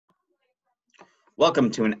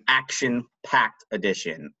Welcome to an action-packed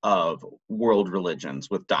edition of World Religions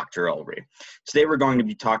with Dr. Elry. Today we're going to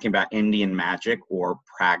be talking about Indian magic or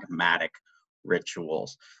pragmatic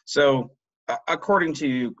rituals. So, according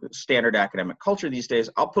to standard academic culture these days,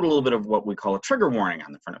 I'll put a little bit of what we call a trigger warning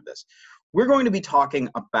on the front of this. We're going to be talking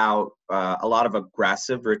about a lot of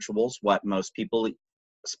aggressive rituals, what most people,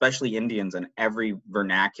 especially Indians in every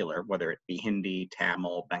vernacular, whether it be Hindi,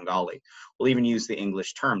 Tamil, Bengali, will even use the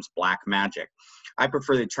English terms black magic. I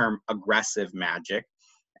prefer the term aggressive magic.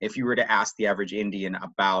 If you were to ask the average Indian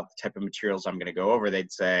about the type of materials I'm going to go over,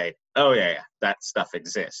 they'd say, oh yeah, that stuff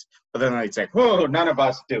exists. But then they'd say, whoa, none of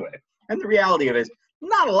us do it. And the reality of it is,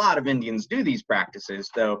 not a lot of Indians do these practices,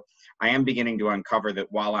 though I am beginning to uncover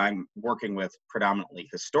that while I'm working with predominantly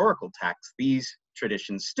historical texts, these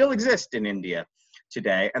traditions still exist in India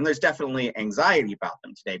today, and there's definitely anxiety about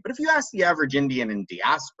them today. But if you ask the average Indian in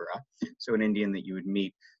diaspora, so an Indian that you would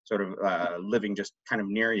meet sort of living just kind of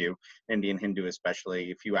near you, Indian Hindu especially,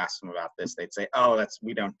 if you ask them about this, they'd say, oh,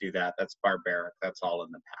 we don't do that, that's barbaric, that's all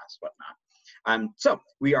in the past, whatnot. So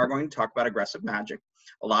we are going to talk about aggressive magic,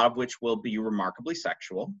 a lot of which will be remarkably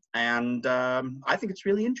sexual, and I think it's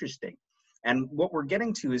really interesting. And what we're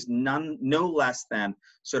getting to is no less than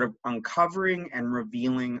sort of uncovering and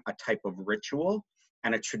revealing a type of ritual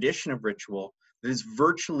and a tradition of ritual that is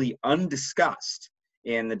virtually undiscussed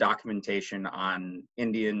in the documentation on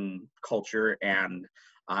Indian culture and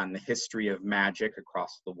on the history of magic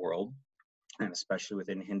across the world, and especially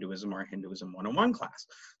within Hinduism or Hinduism 101 class.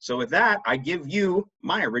 So with that, I give you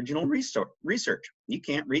my original research. You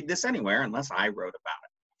can't read this anywhere unless I wrote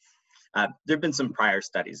about it. There have been some prior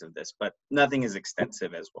studies of this, but nothing as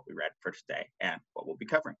extensive as what we read for today and what we'll be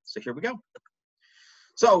covering. So here we go.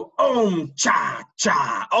 So, Om Cha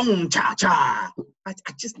Cha, Om Cha Cha. I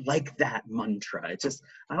just like that mantra.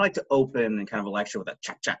 I like to open and kind of a lecture with a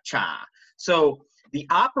cha cha cha. So, the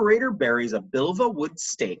operator buries a bilva wood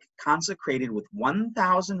stake consecrated with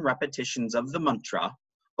 1,000 repetitions of the mantra,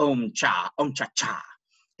 Om Cha Cha.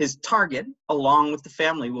 His target, along with the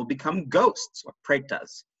family, will become ghosts or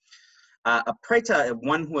pretas. A preta,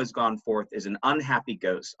 one who has gone forth, is an unhappy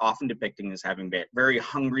ghost, often depicting as having very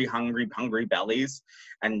hungry bellies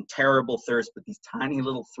and terrible thirst with these tiny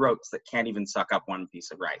little throats that can't even suck up one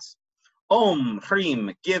piece of rice. Om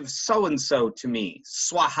Hrim, give so-and-so to me,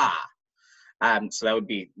 Swaha. So that would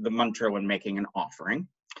be the mantra when making an offering.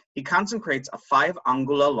 He consecrates a 5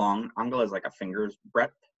 angula long, angula is like a finger's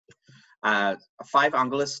breadth, a 5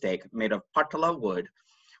 angula stake made of patala wood,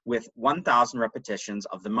 with 1,000 repetitions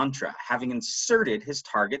of the mantra, having inserted his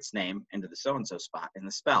target's name into the so-and-so spot in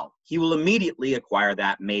the spell. He will immediately acquire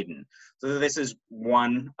that maiden. So this is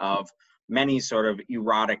one of many sort of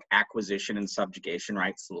erotic acquisition and subjugation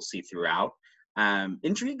rites that we'll see throughout.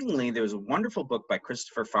 Intriguingly, there was a wonderful book by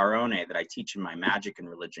Christopher Farone that I teach in my magic and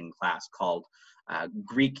religion class called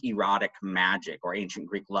Greek Erotic Magic, or Ancient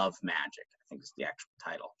Greek Love Magic, I think is the actual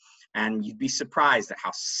title. And you'd be surprised at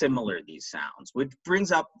how similar these sounds, which brings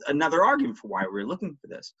up another argument for why we're looking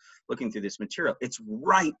through this material. It's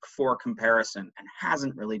ripe for comparison and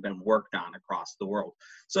hasn't really been worked on across the world.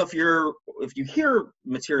 So if you hear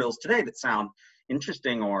materials today that sound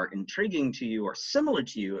interesting or intriguing to you or similar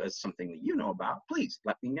to you as something that you know about, please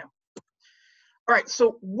let me know. All right,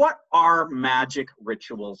 so what are magic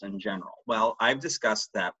rituals in general? Well, I've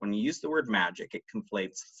discussed that when you use the word magic, it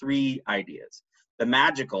conflates 3 ideas. The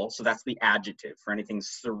magical, so that's the adjective for anything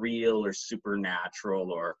surreal or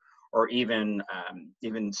supernatural or even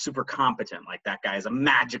super competent, like that guy is a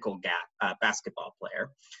magical basketball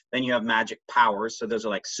player. Then you have magic powers, so those are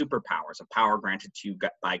like superpowers, a power granted to you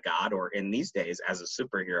by God, or in these days as a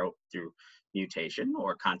superhero through mutation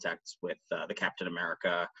or contacts with the Captain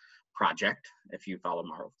America project, if you follow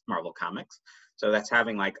Marvel Comics. So that's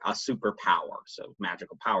having like a superpower, so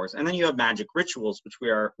magical powers. And then you have magic rituals, which we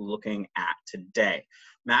are looking at today.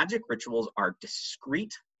 Magic rituals are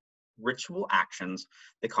discrete ritual actions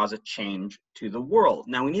that cause a change to the world.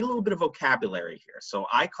 Now we need a little bit of vocabulary here. So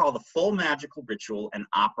I call the full magical ritual an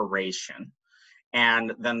operation.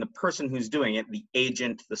 And then the person who's doing it, the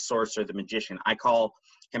agent, the sorcerer, the magician, I call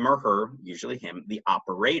him or her, usually him, the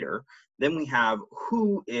operator. Then we have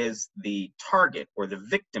who is the target or the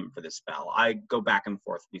victim for the spell. I go back and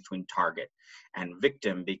forth between target and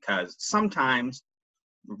victim because sometimes,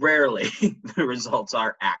 rarely, the results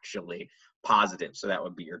are actually positive. So that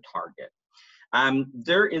would be your target.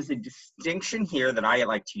 There is a distinction here that I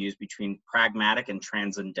like to use between pragmatic and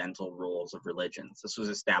transcendental rules of religions. This was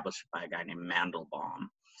established by a guy named Mandelbaum,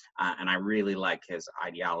 and I really like his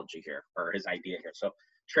ideology here, or his idea here. So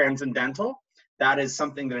transcendental, that is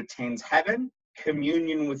something that attains heaven,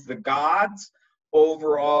 communion with the gods,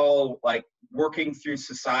 overall, like working through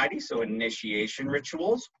society. So initiation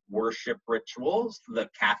rituals, worship rituals. The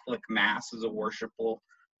Catholic Mass is a worshipful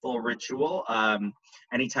ritual.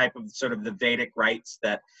 Any type of sort of the Vedic rites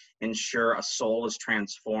that ensure a soul is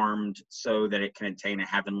transformed so that it can attain a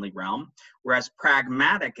heavenly realm. Whereas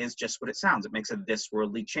pragmatic is just what it sounds. It makes a this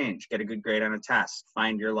worldly change. Get a good grade on a test,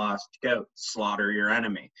 find your lost goat, slaughter your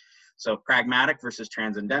enemy. So pragmatic versus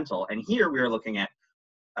transcendental. And here we are looking at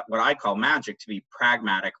what I call magic to be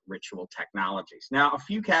pragmatic ritual technologies. Now, a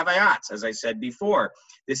few caveats, as I said before,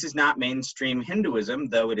 this is not mainstream Hinduism,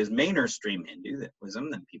 though it is mainstream Hinduism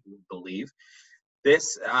than people believe.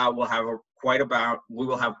 This we will have quite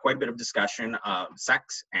a bit of discussion of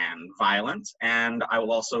sex and violence, and I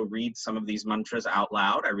will also read some of these mantras out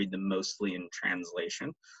loud. I read them mostly in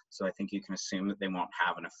translation, so I think you can assume that they won't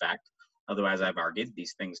have an effect. Otherwise, I've argued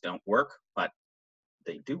these things don't work, but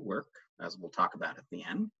they do work, as we'll talk about at the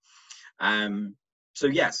end. So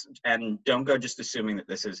yes, and don't go just assuming that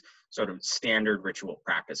this is sort of standard ritual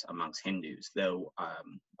practice amongst Hindus, though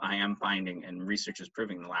I am finding, and research is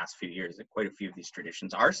proving in the last few years, that quite a few of these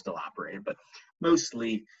traditions are still operated, but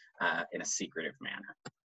mostly in a secretive manner.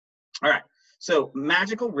 All right, so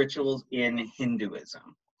magical rituals in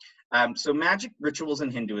Hinduism. So magic rituals in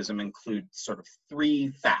Hinduism include sort of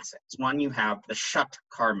three facets. One, you have the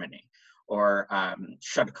Shatkarmani, or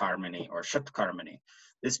Shatkarmani.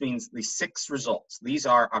 This means the 6 results. These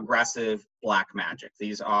are aggressive black magic.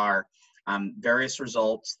 These are various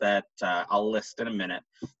results that I'll list in a minute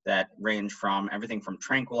that range from everything from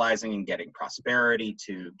tranquilizing and getting prosperity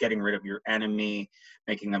to getting rid of your enemy,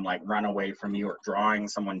 making them like run away from you, or drawing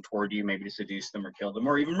someone toward you, maybe to seduce them or kill them,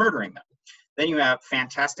 or even murdering them. Then you have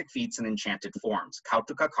fantastic feats and enchanted forms,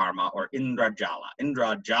 Kautuka Karma or Indrajala.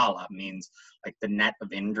 Indrajala means like the net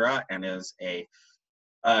of Indra and is a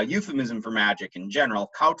euphemism for magic in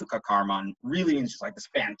general. Kautuka Karma really means just like this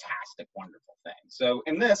fantastic, wonderful thing. So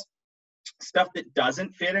in this, stuff that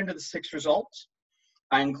doesn't fit into the 6 results,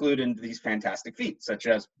 I include into these fantastic feats, such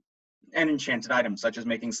as an enchanted item, such as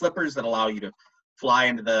making slippers that allow you to fly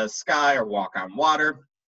into the sky or walk on water,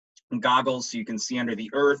 goggles so you can see under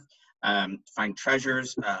the earth, find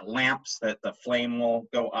treasures, lamps that the flame will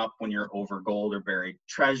go up when you're over gold or buried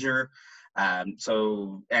treasure.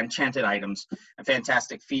 So enchanted items, and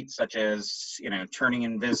fantastic feats such as, you know, turning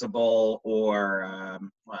invisible, or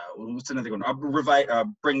what's another one?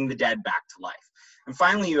 Bringing the dead back to life. And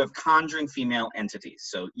finally, you have conjuring female entities.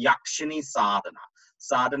 So yakshini sadhana.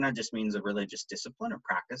 Sadhana just means a religious discipline or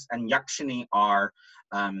practice, and yakshini are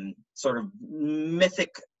sort of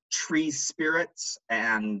mythic tree spirits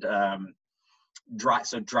and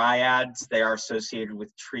dryads. They are associated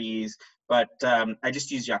with trees. But I just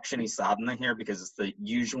use Yakshini Sadhana here because it's the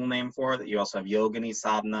usual name for it. You also have Yogini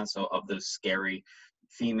Sadhana, so of those scary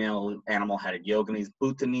female animal-headed yoginis.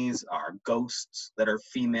 Bhutanis are ghosts that are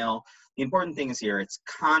female. The important thing is here, it's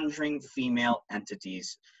conjuring female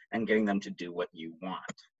entities and getting them to do what you want.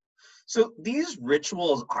 So these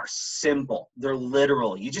rituals are simple. They're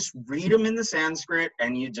literal. You just read them in the Sanskrit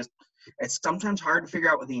and it's sometimes hard to figure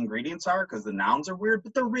out what the ingredients are because the nouns are weird,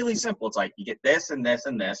 but they're really simple. It's like you get this and this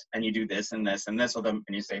and this, and you do this and this and this with them,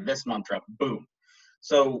 and you say this mantra, boom.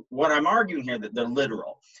 So what I'm arguing here, that they're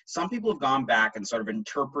literal. Some people have gone back and sort of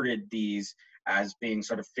interpreted these as being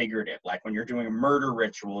sort of figurative. Like when you're doing a murder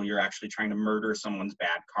ritual, you're actually trying to murder someone's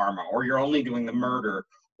bad karma, or you're only doing the murder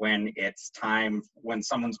when it's time, when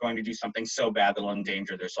someone's going to do something so bad that'll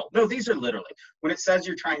endanger their soul. No, these are literally, when it says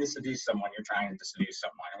you're trying to seduce someone, you're trying to seduce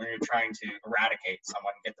someone. And when you're trying to eradicate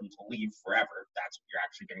someone, get them to leave forever, that's what you're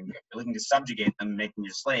actually getting. You're looking to subjugate them, making you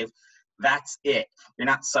a slave. That's it. You're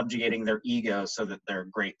not subjugating their ego so that their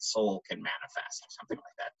great soul can manifest or something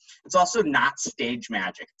like that. It's also not stage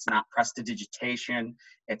magic. It's not prestidigitation.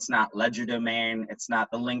 It's not legerdemain. It's not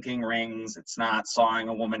the linking rings. It's not sawing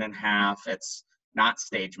a woman in half. It's not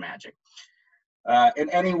stage magic. In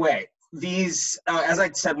any way, these, as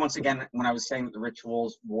I said once again, when I was saying that the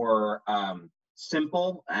rituals were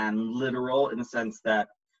simple and literal in the sense that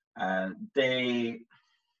they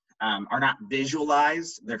are not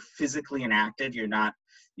visualized, they're physically enacted.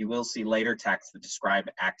 You will see later texts that describe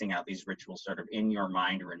acting out these rituals sort of in your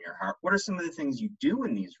mind or in your heart. What are some of the things you do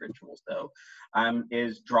in these rituals, though?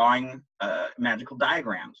 Is drawing magical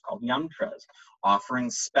diagrams called yantras, offering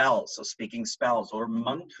spells, so speaking spells, or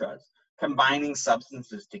mantras, combining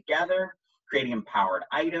substances together, creating empowered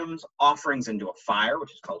items, offerings into a fire,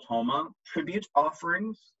 which is called homa, tribute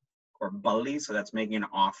offerings, or bali, so that's making an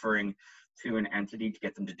offering to an entity to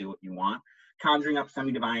get them to do what you want, conjuring up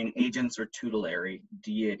semi-divine agents or tutelary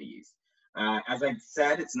deities. As I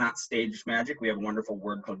said, it's not staged magic. We have a wonderful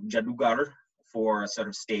word called jadugar for sort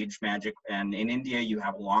of stage magic. And in India, you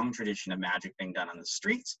have a long tradition of magic being done on the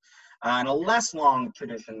streets, and a less long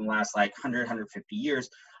tradition, last like 100, 150 years,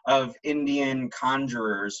 of Indian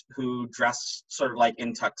conjurers who dress sort of like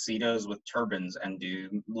in tuxedos with turbans and do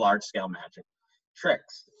large-scale magic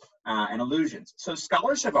tricks and illusions. So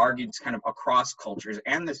scholars have argued kind of across cultures,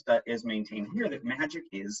 and this is maintained here, that magic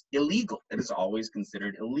is illegal. It is always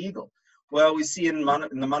considered illegal. Well, we see in the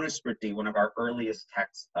Manusmriti, one of our earliest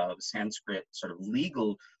texts of Sanskrit sort of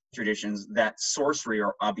legal traditions, that sorcery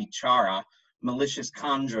or abhichara, malicious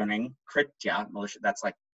conjuring, kritya, malicious, that's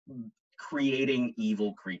like creating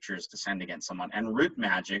evil creatures to send against someone, and root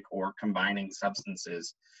magic, or combining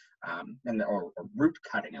substances, or root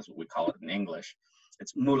cutting is what we call it in English.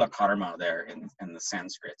 It's mula karma there in the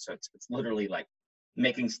Sanskrit. So it's literally like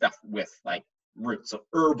making stuff with like roots, so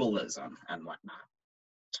herbalism and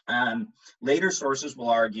whatnot. Later sources will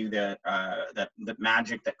argue that that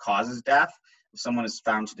magic that causes death, if someone is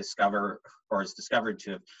found to discover or is discovered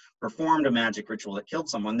to have performed a magic ritual that killed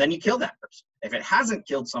someone, then you kill that person. If it hasn't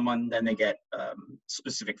killed someone, then they get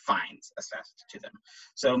specific fines assessed to them.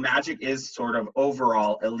 So magic is sort of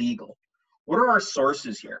overall illegal. What are our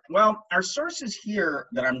sources here? Well, our sources here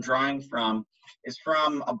that I'm drawing from is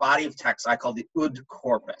from a body of text I call the Ud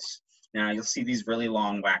corpus. Now, you'll see these really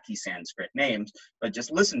long, wacky Sanskrit names, but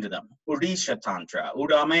just listen to them. Udisha Tantra,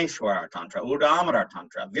 Udameshwara Tantra, Udamara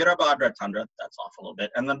Tantra, Virabhadra Tantra, that's off a little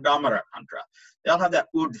bit, and the Damara Tantra. They all have that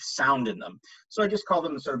Ud sound in them. So I just call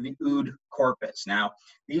them sort of the Ud corpus. Now,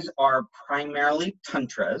 these are primarily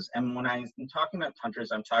tantras, and when I'm talking about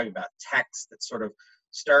tantras, I'm talking about texts that sort of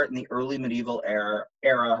start in the early medieval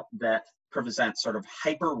era that present sort of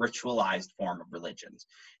hyper-ritualized form of religions.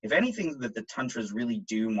 If anything that the tantras really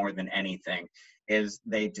do more than anything is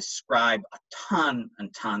they describe a ton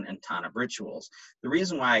of rituals. The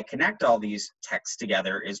reason why I connect all these texts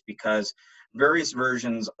together is because various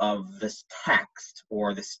versions of this text,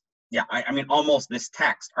 or this, I mean almost this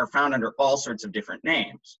text, are found under all sorts of different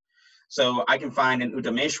names. So I can find an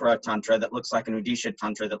Udameshwara Tantra that looks like an Udisha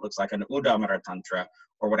Tantra that looks like an Udamara Tantra,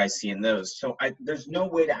 or what I see in those. So there's no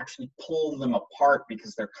way to actually pull them apart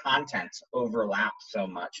because their contents overlap so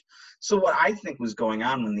much. So what I think was going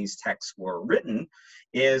on when these texts were written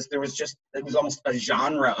is it was almost a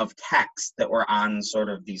genre of texts that were on sort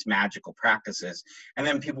of these magical practices. And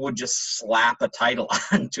then people would just slap a title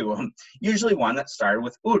onto them, usually one that started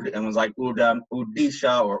with Ud and was like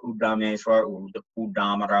Udisha or Udameshwara,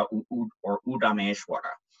 Udamara, or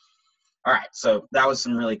Udameshwara. All right, so that was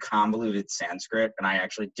some really convoluted Sanskrit, and I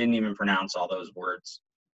actually didn't even pronounce all those words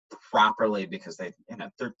properly because they're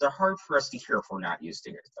hard for us to hear if we're not used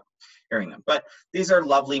to hearing them. But these are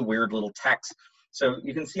lovely, weird little texts. So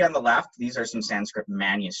you can see on the left, these are some Sanskrit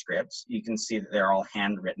manuscripts. You can see that they're all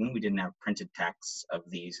handwritten. We didn't have printed texts of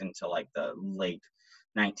these until like the late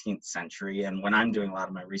 19th century. And when I'm doing a lot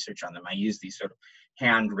of my research on them, I use these sort of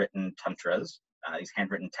handwritten tantras. These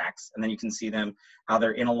handwritten texts, and then you can see them, how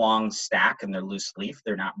they're in a long stack and they're loose leaf.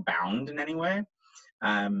 They're not bound in any way.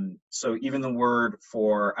 So even the word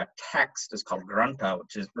for a text is called granta,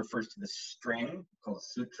 which refers to the string called a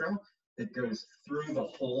sutra that goes through the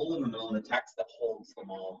hole in the middle of the text that holds them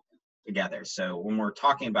all together. So when we're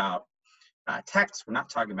talking about texts, we're not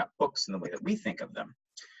talking about books in the way that we think of them.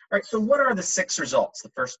 All right, so what are the 6 results, the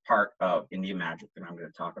first part of Indian magic that I'm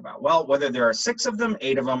going to talk about? Well, whether there are 6 of them,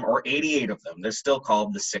 8 of them, or 88 of them, they're still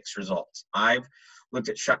called the 6 results. I've looked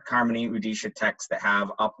at Shatkarmani Udisha texts that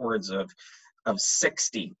have upwards of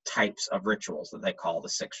 60 types of rituals that they call the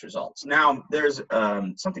 6 results. Now, there's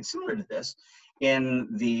something similar to this. In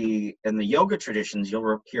the yoga traditions,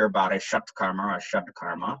 you'll hear about a Shatkarma or a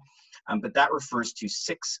Shadkarma, but that refers to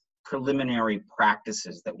 6 preliminary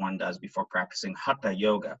practices that one does before practicing hatha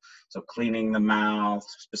yoga. So cleaning the mouth,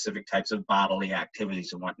 specific types of bodily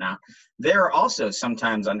activities and whatnot. There are also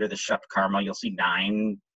sometimes under the Shatkarma, you'll see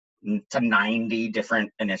 9 to 90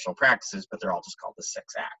 different initial practices, but they're all just called the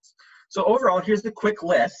 6 acts. So overall, here's the quick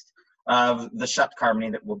list of the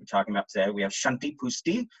Shatkarmani that we'll be talking about today. We have Shanti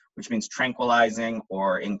Pusti, which means tranquilizing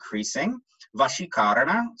or increasing.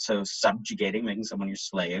 Vashikarana, so subjugating, making someone your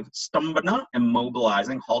slave. Stambhana,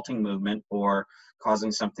 immobilizing, halting movement, or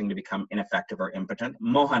causing something to become ineffective or impotent.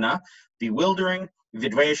 Mohana, bewildering.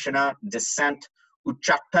 Vidveshana, descent.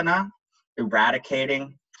 Uchattana,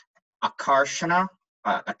 eradicating. Akarshana,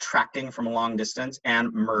 attracting from a long distance,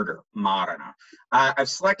 and murder, marana. I've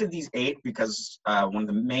selected these 8 because one of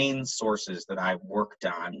the main sources that I worked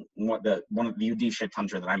on, one of the Udisha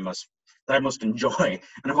Tantra that I most enjoy,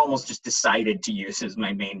 and I've almost just decided to use as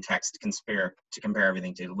my main text to compare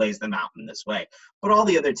everything to, lays them out in this way. But all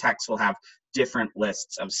the other texts will have different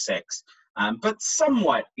lists of 6. but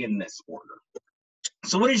somewhat in this order.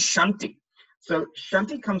 So what is shanti? So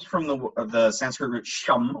shanti comes from the Sanskrit root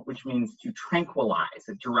sham, which means to tranquilize.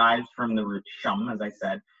 It derives from the root sham, as I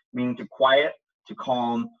said, meaning to quiet, to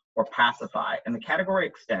calm, or pacify. And the category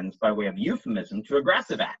extends by way of euphemism to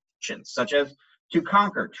aggressive actions, such as to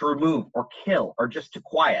conquer, to remove, or kill, or just to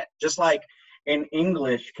quiet. Just like in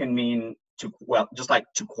English can mean to, well, just like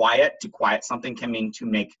to quiet something can mean to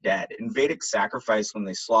make dead. In Vedic sacrifice, when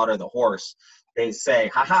they slaughter the horse, they say,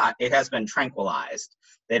 haha, it has been tranquilized.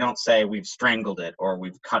 They don't say we've strangled it, or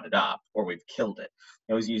we've cut it up, or we've killed it.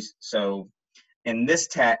 It was used, so in this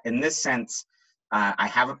sense, I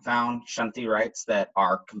haven't found shanti rites that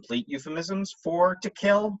are complete euphemisms for to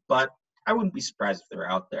kill, but I wouldn't be surprised if they're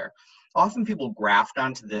out there. Often people graft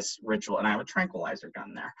onto this ritual, and I have a tranquilizer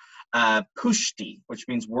gun there, pushti, which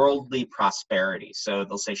means worldly prosperity. So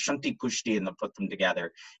they'll say shanti pushti, and they'll put them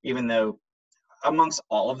together, even though amongst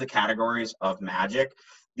all of the categories of magic,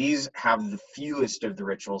 these have the fewest of the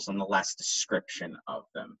rituals and the less description of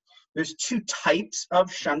them. There's two types of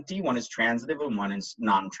shanti. One is transitive and one is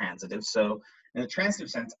non-transitive. So in the transitive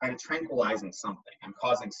sense, I'm tranquilizing something. I'm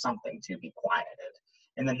causing something to be quieted.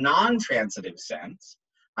 In the non-transitive sense,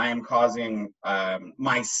 I am causing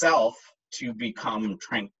myself to become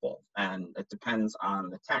tranquil. And it depends on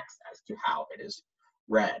the text as to how it is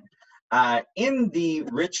read. In the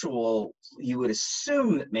ritual, you would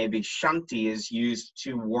assume that maybe shanti is used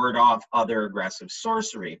to ward off other aggressive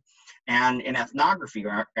sorcery. And in ethnography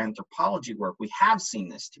or anthropology work, we have seen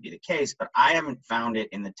this to be the case, but I haven't found it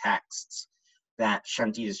in the texts that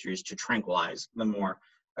shanti is used to tranquilize the more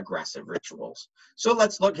aggressive rituals. So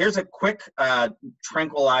let's look. Here's a quick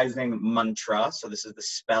tranquilizing mantra. So this is the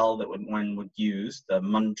spell that one would use, the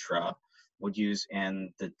mantra would use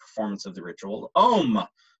in the performance of the ritual. Om.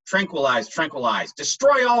 Tranquilize, tranquilize,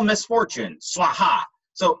 destroy all misfortune, swaha.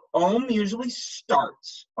 So Om usually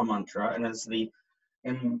starts a mantra and is the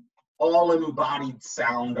all embodied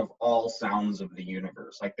sound of all sounds of the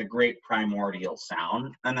universe, like the great primordial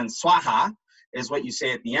sound. And then swaha is what you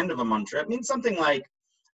say at the end of a mantra. It means something like,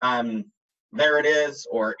 there it is,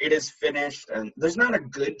 or it is finished. And there's not a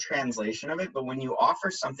good translation of it, but when you offer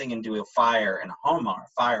something into a fire, and homa, or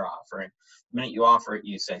fire offering, the minute you offer it,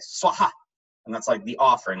 you say swaha. And that's like the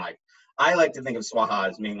offering. Like, I like to think of swaha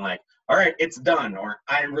as being like, all right, it's done, or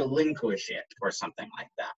I relinquish it, or something like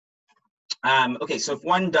that. Okay, so if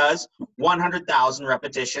one does 100,000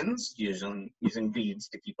 repetitions, usually using beads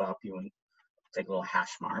to keep up, you and take little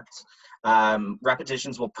hash marks,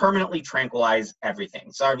 repetitions will permanently tranquilize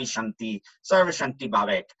everything. Sarva Shanti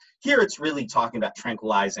Bhavek. Here it's really talking about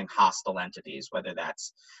tranquilizing hostile entities, whether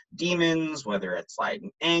that's demons, whether it's like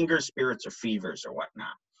anger spirits or fevers or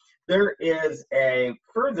whatnot. There is a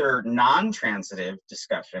further non-transitive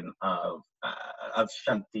discussion of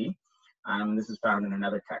shanti. This is found in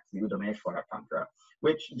another text, the Udameshwara Tantra,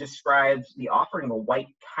 which describes the offering of a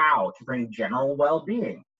white cow to bring general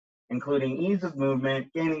well-being, including ease of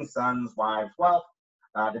movement, gaining sons, wives, wealth.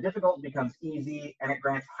 The difficult becomes easy, and it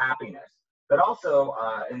grants happiness. But also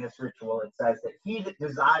in this ritual, it says that he that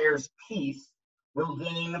desires peace will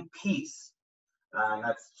gain peace.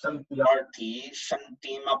 That's shanti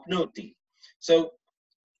shantim apnoti. So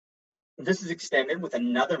this is extended with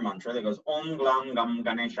another mantra that goes Om Glam Gam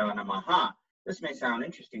Ganesha Namaha. This may sound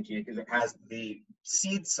interesting to you because it has the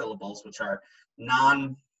seed syllables, which are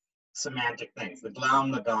non-semantic things. The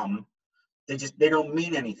glam, the gum, they don't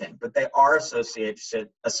mean anything, but they are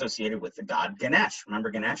associated with the god Ganesh.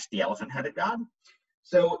 Remember Ganesh, the elephant-headed god?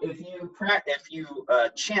 So if you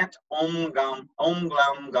chant Om Glam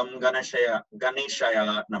Gam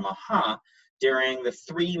Ganeshaya Namaha during the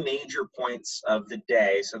 3 major points of the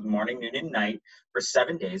day, so the morning, noon, and night, for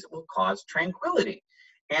 7 days, it will cause tranquility.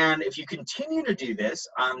 And if you continue to do this,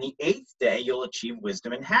 on the 8th day, you'll achieve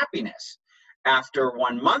wisdom and happiness. After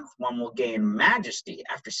 1 month, one will gain majesty.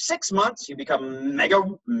 After 6 months, you become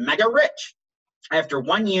mega rich. After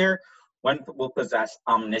 1 year, one will possess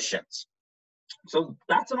omniscience. So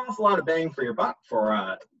that's an awful lot of bang for your buck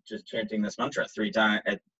for just chanting this mantra 3 times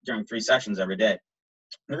during 3 sessions every day.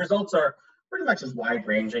 The results are pretty much as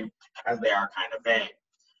wide-ranging as they are kind of vague.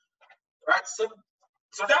 All right, so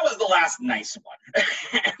that was the last nice one.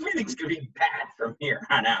 Everything's going to be bad from here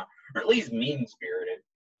on out, or at least mean-spirited.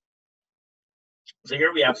 So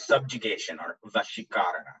here we have subjugation, or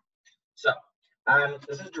vashikarana. So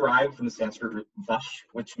this is derived from the Sanskrit root vash,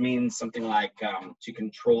 which means something like to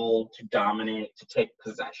control, to dominate, to take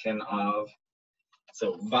possession of.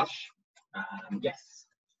 So vash, yes.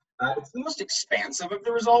 It's the most expansive of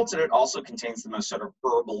the results, and it also contains the most sort of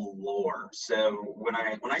herbal lore. So when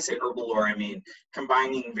I say herbal lore, I mean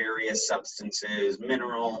combining various substances,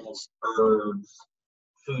 minerals, herbs,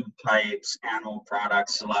 food types, animal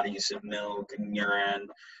products, a lot of use of milk and urine.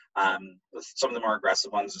 With some of the more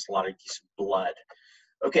aggressive ones, there's a lot of use of blood.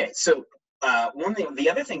 Okay, so the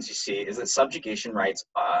other things you see is that subjugation rites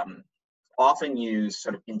often use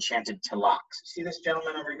sort of enchanted tilaks. See this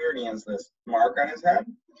gentleman over here, and he has this mark on his head?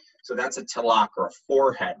 So that's a tilak, or a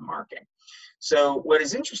forehead marking. So what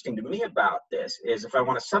is interesting to me about this is if I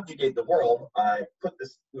want to subjugate the world, I put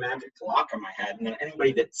this magic tilak on my head, and then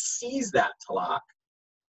anybody that sees that tilak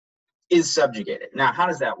is subjugated. Now, how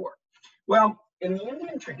does that work? Well, in the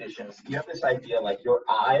Indian traditions, you have this idea like your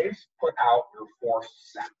eyes put out your force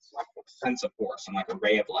sense, like a sense of force and like a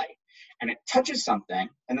ray of light. And it touches something,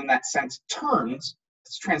 and then that sense turns,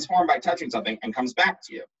 it's transformed by touching something, and comes back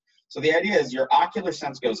to you. So the idea is your ocular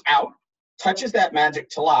sense goes out, touches that magic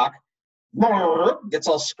tilak, gets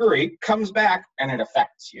all screwy, comes back, and it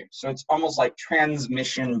affects you. So it's almost like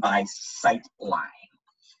transmission by sight line.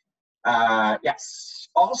 Yes.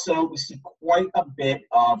 Also, we see quite a bit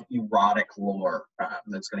of erotic lore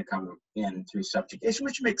that's going to come in through subjugation,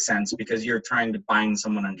 which makes sense because you're trying to bind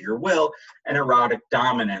someone under your will, and erotic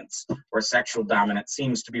dominance or sexual dominance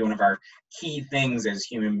seems to be one of our key things as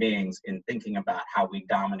human beings in thinking about how we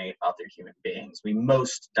dominate other human beings. We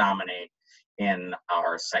most dominate in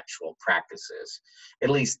our sexual practices. At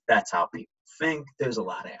least that's how people think. There's a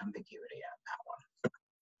lot of ambiguity on that one.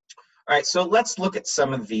 All right, so let's look at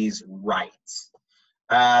some of these rites.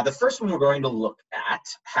 The first one we're going to look at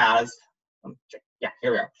has,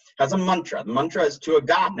 here we are, has a mantra. The mantra is to a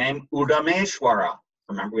god named Udameshwara.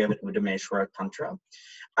 Remember, we have an Udameshwara Tantra.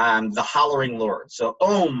 The hollering Lord. So,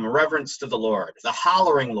 Om, reverence to the Lord. The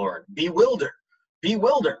hollering Lord. Bewilder,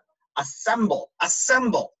 bewilder. Assemble,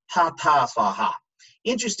 assemble. Ha, ta, swaha.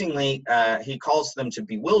 Interestingly, he calls them to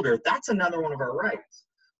bewilder. That's another one of our rites.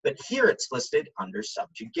 But here it's listed under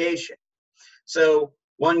subjugation. So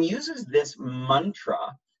one uses this mantra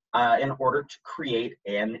in order to create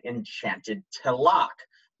an enchanted tilak,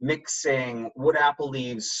 mixing wood apple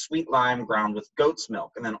leaves, sweet lime ground with goat's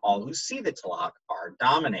milk, and then all who see the tilak are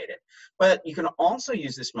dominated. But you can also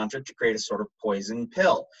use this mantra to create a sort of poison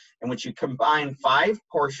pill in which you combine 5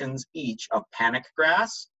 portions each of panic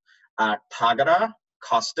grass, tagara,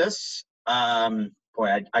 costus,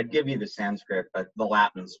 boy, I'd give you the Sanskrit, but the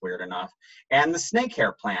Latin's weird enough, and the snake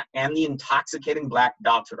hair plant, and the intoxicating black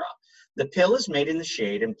datura. The pill is made in the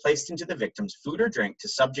shade and placed into the victim's food or drink to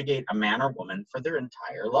subjugate a man or woman for their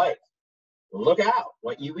entire life. Look out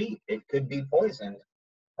what you eat. It could be poisoned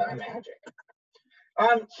by magic.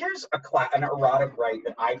 Here's an erotic rite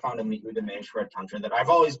that I found in the Udameshwara Tantra that I've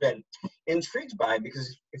always been intrigued by,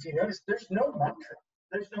 because if you notice, there's no mantra.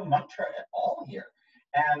 There's no mantra at all here.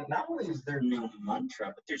 And not only is there no mantra,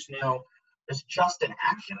 but there's just an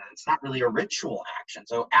action, and it's not really a ritual action.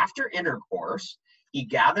 So after intercourse, he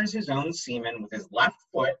gathers his own semen with his left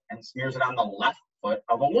foot and smears it on the left foot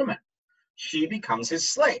of a woman. She becomes his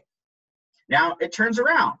slave. Now it turns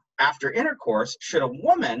around. After intercourse, should a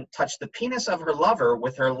woman touch the penis of her lover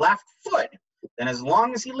with her left foot, then as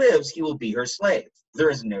long as he lives, he will be her slave. There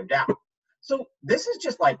is no doubt. So this is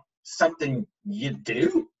just like something you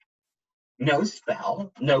do. No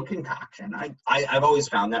spell, no concoction. I've always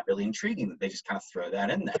found that really intriguing that they just kind of throw that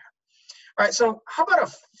in there. All right, so how about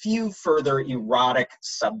a few further erotic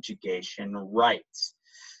subjugation rites?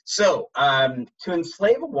 So to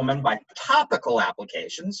enslave a woman by topical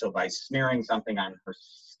application, so by smearing something on her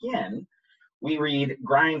skin, we read,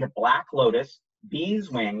 grind black lotus, bee's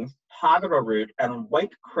wings, hagara root, and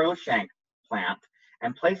white crowshank plant,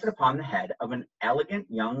 and place it upon the head of an elegant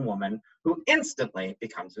young woman who instantly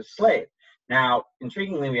becomes a slave. Now,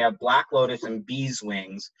 intriguingly, we have black lotus and bee's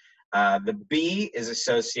wings. The bee is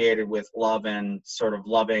associated with love and sort of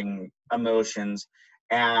loving emotions,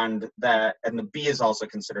 and the bee is also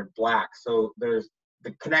considered black. So there's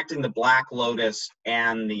connecting the black lotus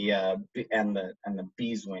and the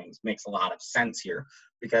bee's wings makes a lot of sense here,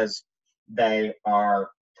 because they are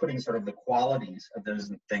putting sort of the qualities of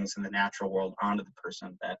those things in the natural world onto the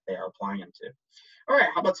person that they are applying them to. All right,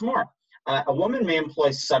 how about some more? A woman may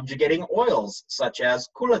employ subjugating oils such as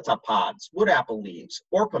kulata pods, wood apple leaves,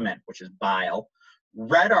 orpiment, which is bile,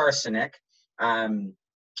 red arsenic,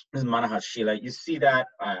 this is manahashila. You see that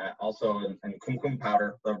also in kumkum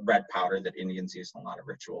powder, the red powder that Indians use in a lot of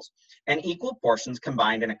rituals, and equal portions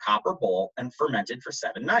combined in a copper bowl and fermented for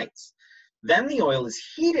 7 nights. Then the oil is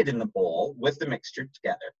heated in the bowl with the mixture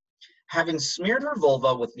together. Having smeared her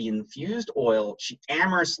vulva with the infused oil, she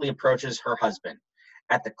amorously approaches her husband.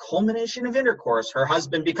 At the culmination of intercourse, her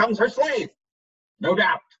husband becomes her slave, no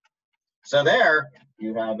doubt. So there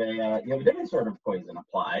you have a different sort of poison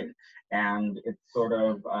applied, and it's sort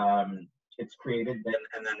of it's created then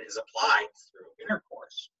and then is applied through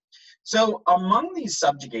intercourse. So among these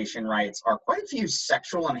subjugation rites are quite a few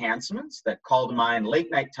sexual enhancements that call to mind late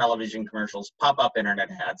night television commercials, pop-up internet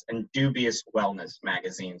ads, and dubious wellness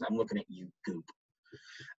magazines. I'm looking at you, Goop.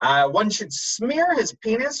 One should smear his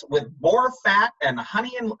penis with boar fat and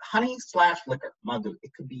honey/liquor. Magu,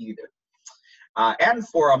 it could be either. And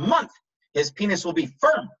for a month, his penis will be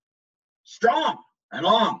firm, strong, and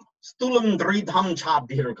long. Stulum dridham cha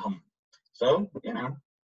dirgham. So, you know,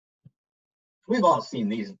 we've all seen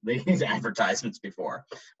these advertisements before.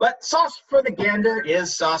 But sauce for the gander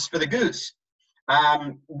is sauce for the goose.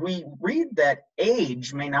 We read that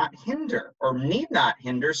age may not hinder or need not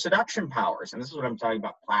hinder seduction powers. And this is what I'm talking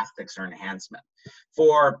about, plastics or enhancement.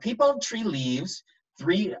 For peepal tree leaves,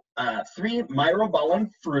 three myrobalan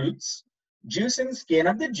fruits, juice and skin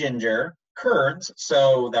of the ginger, curds,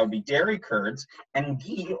 so that would be dairy curds, and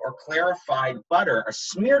ghee or clarified butter are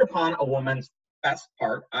smeared upon a woman's best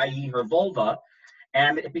part, i.e. her vulva,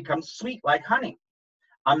 and it becomes sweet like honey.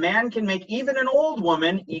 A man can make even an old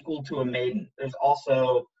woman equal to a maiden. There's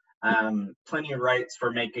also plenty of rites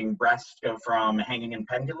for making breasts go from hanging in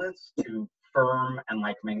pendulous to firm and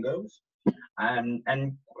like mangoes,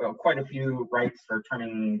 and quite a few rites for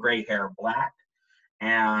turning gray hair black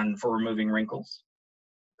and for removing wrinkles.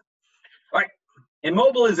 All right,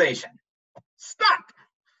 immobilization. Stop!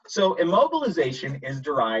 So immobilization is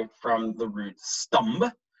derived from the root stumb,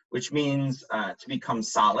 which means to become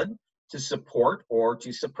solid, to support, or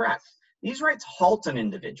to suppress. These rites halt an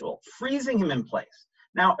individual, freezing him in place.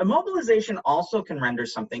 Now, immobilization also can render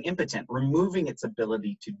something impotent, removing its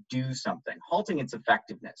ability to do something, halting its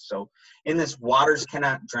effectiveness. So in this, waters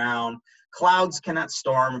cannot drown, clouds cannot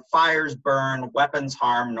storm, fires burn, weapons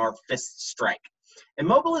harm, nor fists strike.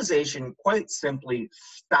 Immobilization quite simply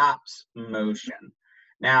stops motion.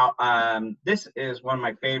 Now, this is one of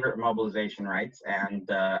my favorite immobilization rites, and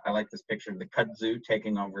I like this picture of the kudzu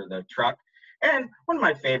taking over the truck. And one of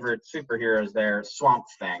my favorite superheroes there, Swamp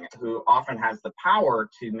Thing, who often has the power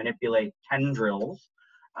to manipulate tendrils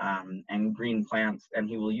and green plants, and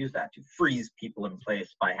he will use that to freeze people in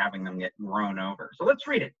place by having them get grown over. So let's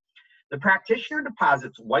read it. The practitioner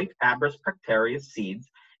deposits white Abrus pectarius seeds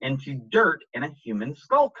into dirt in a human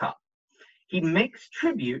skull cup. He makes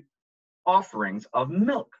tribute offerings of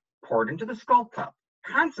milk poured into the skull cup.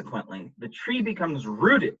 Consequently, the tree becomes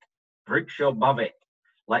rooted,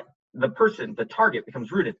 like the target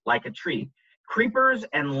becomes rooted like a tree. Creepers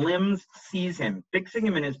and limbs seize him, fixing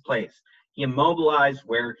him in his place. He immobilized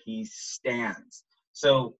where he stands.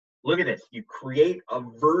 So look at this. You create a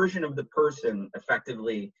version of the person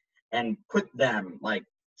effectively and put them like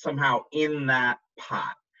somehow in that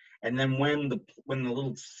pot. And then when the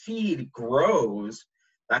little seed grows,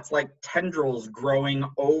 that's like tendrils growing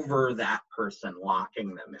over that person, locking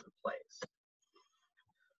them in place.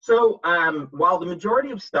 So while the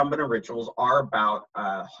majority of Stumbana rituals are about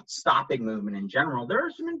stopping movement in general, there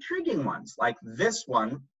are some intriguing ones, like this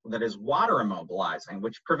one that is water immobilizing,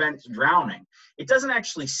 which prevents drowning. It doesn't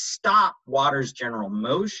actually stop water's general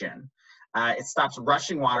motion. It stops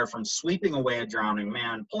rushing water from sweeping away a drowning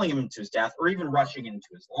man, pulling him into his death, or even rushing into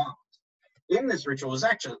his lungs. In this ritual,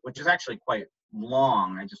 which is actually quite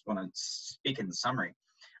long, I just want to speak in summary,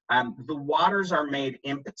 the waters are made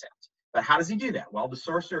impotent. But how does he do that? Well, the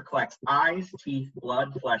sorcerer collects eyes, teeth,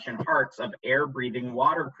 blood, flesh, and hearts of air-breathing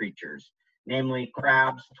water creatures, namely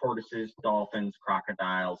crabs, tortoises, dolphins,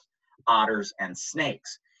 crocodiles, otters, and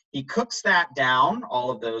snakes. He cooks that down,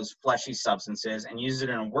 all of those fleshy substances, and uses it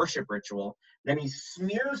in a worship ritual. Then he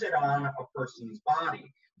smears it on a person's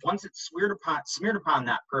body. Once it's smeared upon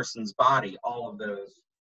that person's body, all of those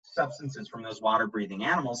substances from those water-breathing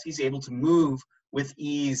animals, he's able to move with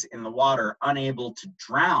ease in the water, unable to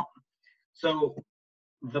drown. So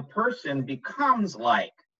the person becomes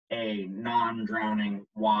like a non-drowning,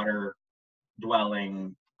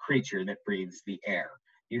 water-dwelling creature that breathes the air.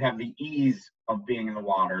 You have the ease of being in the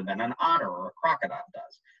water than an otter or a crocodile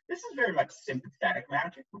does. This is very much sympathetic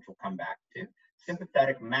magic, which we'll come back to.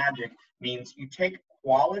 Sympathetic magic means you take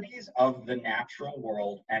qualities of the natural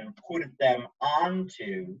world and put them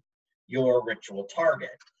onto your ritual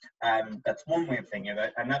target. That's one way of thinking of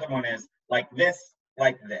it. Another one is like this,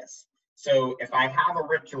 like this. So if I have a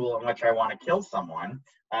ritual in which I want to kill someone,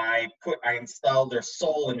 I install their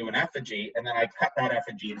soul into an effigy, and then I cut that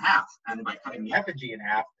effigy in half. And by cutting the effigy in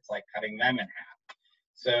half, it's like cutting them in half.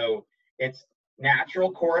 So it's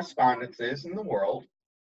natural correspondences in the world,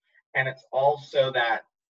 and it's also that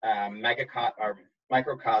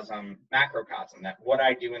microcosm, macrocosm, that what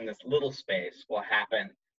I do in this little space will happen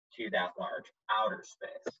to that large outer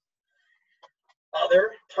space.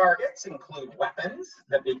 Other targets include weapons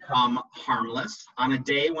that become harmless on a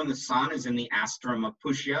day when the sun is in the astrum of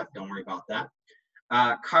Pushya. Don't worry about that.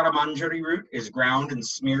 Karamanjari root is ground and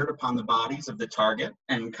smeared upon the bodies of the target,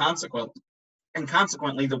 and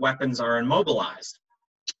consequently the weapons are immobilized.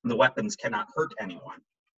 The weapons cannot hurt anyone.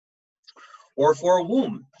 Or for a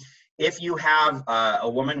womb, if you have a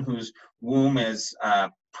woman whose womb is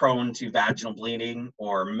prone to vaginal bleeding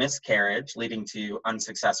or miscarriage leading to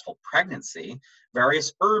unsuccessful pregnancy,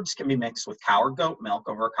 various herbs can be mixed with cow or goat milk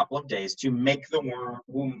over a couple of days to make the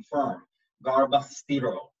womb firm.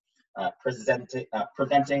 Garbhastiro,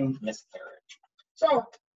 preventing miscarriage. So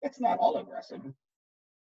it's not all aggressive.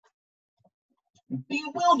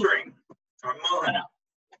 Bewildering, or mohana.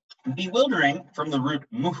 Bewildering, from the root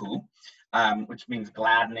muhu, which means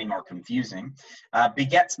gladdening or confusing,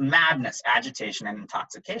 begets madness, agitation, and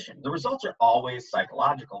intoxication. The results are always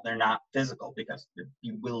psychological. They're not physical because they're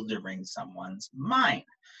bewildering someone's mind.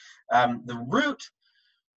 The root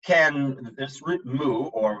this root mu,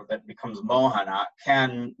 or that becomes mohana,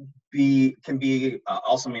 can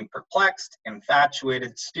also mean perplexed,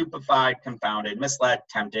 infatuated, stupefied, confounded, misled,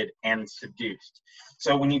 tempted, and seduced.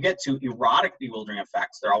 So when you get to erotic bewildering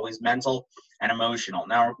effects, they're always mental and emotional.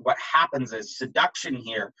 Now, what happens is seduction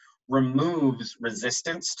here removes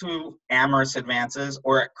resistance to amorous advances,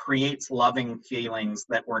 or it creates loving feelings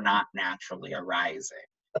that were not naturally arising.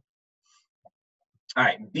 All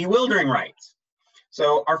right, bewildering rites.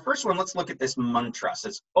 So our first one, let's look at this mantra. It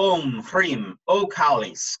says, Om Hrim, O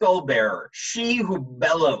Kali, skull bearer, she who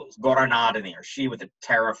bellows, Goranadani, or she with a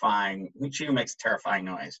she who makes terrifying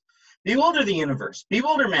noise. Bewilder the universe,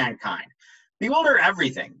 bewilder mankind, bewilder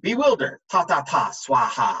everything, bewilder, ta ta ta,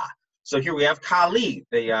 swaha. So here we have Kali,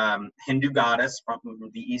 the Hindu goddess from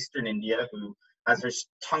the eastern India, who has her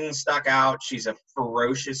tongue stuck out. She's a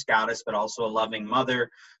ferocious goddess, but also a loving mother.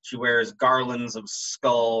 She wears garlands of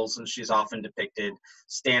skulls, and she's often depicted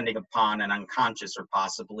standing upon an unconscious or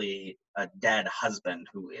possibly a dead husband,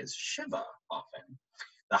 who is Shiva, often,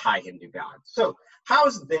 the high Hindu god. So how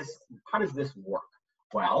does this work?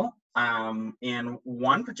 Well, in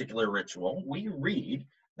one particular ritual, we read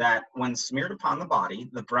that when smeared upon the body,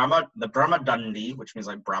 the Brahmadandi, which means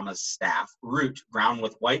like Brahma's staff, root ground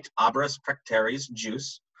with white Abras pectaris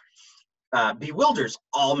juice, bewilders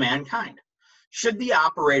all mankind. Should the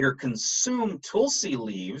operator consume tulsi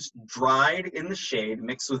leaves dried in the shade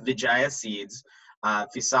mixed with Vijaya seeds,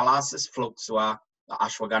 Physalis floxua, the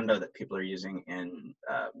ashwagandha that people are using in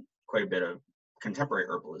quite a bit of contemporary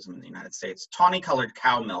herbalism in the United States, tawny-colored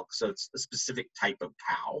cow milk, so it's a specific type of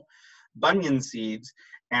cow, banyan seeds,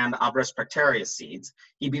 and Abras pectaria seeds,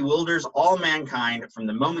 he bewilders all mankind from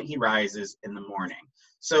the moment he rises in the morning.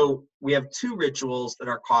 So we have two rituals that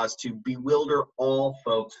are caused to bewilder all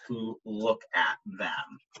folks who look at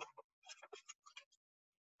them.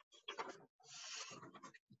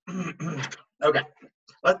 Okay,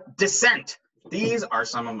 descent. These are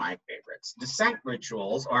some of my favorites. Descent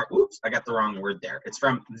rituals are, oops, I got the wrong word there. It's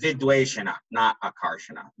from vidveshana, not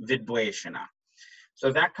akarshana, vidveshana.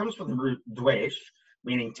 So that comes from the root dvesh,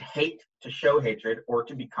 meaning to hate, to show hatred, or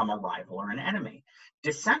to become a rival or an enemy.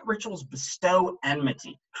 Descent rituals bestow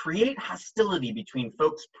enmity, create hostility between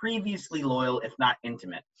folks previously loyal, if not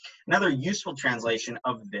intimate. Another useful translation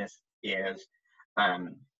of this is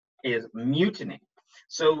mutiny.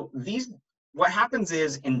 So what happens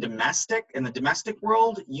is in the domestic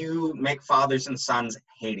world, you make fathers and sons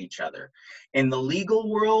hate each other. In the legal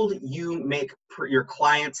world, you make your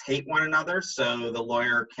clients hate one another, so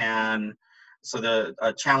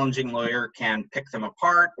the challenging lawyer can pick them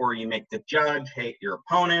apart, or you make the judge hate your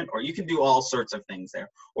opponent, or you can do all sorts of things there.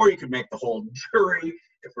 Or you could make the whole jury,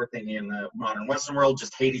 if we're thinking in the modern Western world,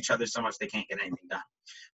 just hate each other so much they can't get anything done.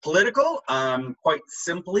 Political, quite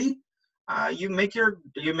simply, you make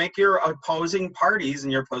your opposing parties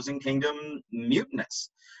and your opposing kingdom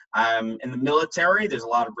mutinous. In the military, there's a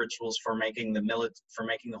lot of rituals for making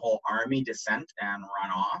the whole army dissent and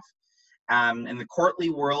run off. In the courtly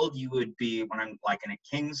world, you would be, when I'm like in a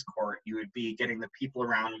king's court, you would be getting the people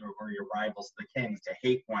around you or your rivals, the kings, to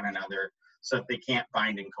hate one another so that they can't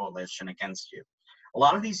bind in coalition against you. A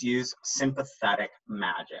lot of these use sympathetic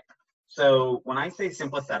magic. So when I say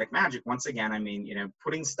sympathetic magic, once again, I mean,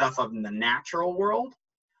 putting stuff up in the natural world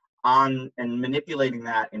on and manipulating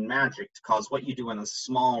that in magic to cause what you do in a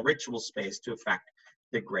small ritual space to affect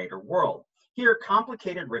the greater world. Here,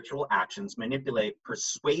 complicated ritual actions manipulate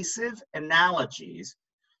persuasive analogies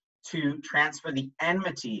to transfer the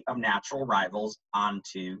enmity of natural rivals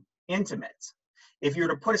onto intimates. If you were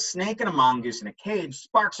to put a snake and a mongoose in a cage,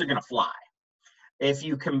 sparks are going to fly. If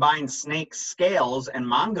you combine snake scales and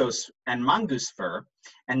mongoose fur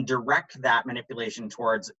and direct that manipulation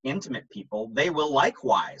towards intimate people, they will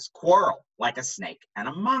likewise quarrel like a snake and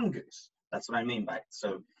a mongoose. That's what I mean by it.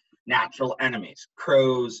 So natural enemies,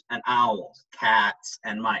 crows and owls, cats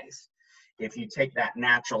and mice. If you take that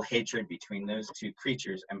natural hatred between those two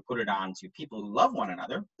creatures and put it on to people who love one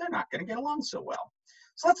another, they're not going to get along so well.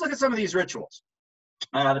 So let's look at some of these rituals.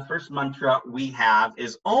 The first mantra we have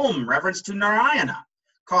is Om, reference to Narayana.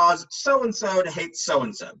 Cause so-and-so to hate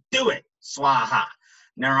so-and-so. Do it, Swaha.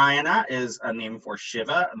 Narayana is a name for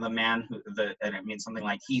Shiva, the man who, and it means something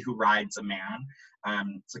like he who rides a man.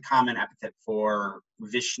 It's a common epithet for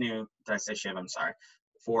Vishnu. Did I say Shiva? I'm sorry.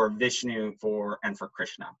 For Vishnu, and for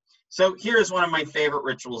Krishna. So here's one of my favorite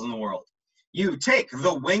rituals in the world. You take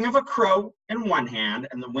the wing of a crow in one hand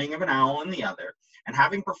and the wing of an owl in the other, and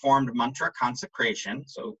having performed mantra consecration,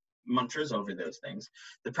 so mantras over those things,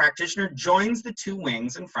 the practitioner joins the two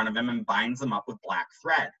wings in front of him and binds them up with black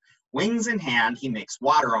thread. Wings in hand, he makes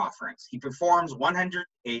water offerings. He performs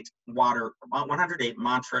 108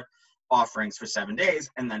 mantra offerings for 7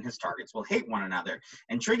 days, and then his targets will hate one another.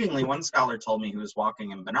 Intriguingly, one scholar told me he was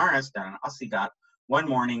walking in Benares down in Asigat one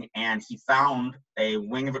morning, and he found a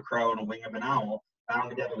wing of a crow and a wing of an owl bound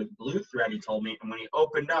together with blue thread, he told me, and when he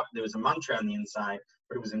opened up, there was a mantra on the inside,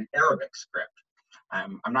 but it was in Arabic script.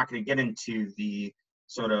 I'm not going to get into the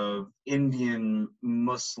sort of Indian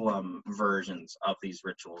Muslim versions of these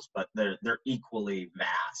rituals, but they're equally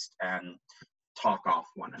vast and talk off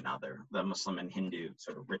one another, the Muslim and Hindu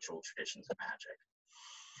sort of ritual traditions of magic.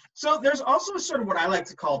 So there's also sort of what I like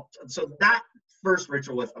to call, so that first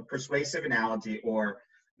ritual with a persuasive analogy, or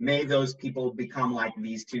may those people become like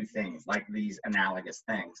these two things, like these analogous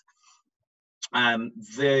things. I'm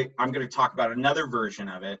going to talk about another version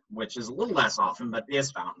of it, which is a little less often, but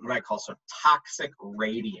is found, what I call sort of toxic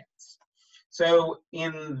radiance. So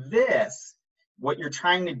in this, what you're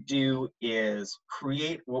trying to do is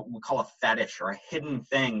create what we call a fetish or a hidden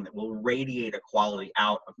thing that will radiate a quality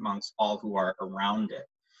out amongst all who are around it.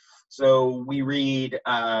 So we read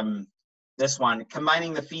this one,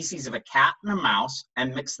 combining the feces of a cat and a mouse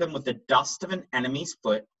and mix them with the dust of an enemy's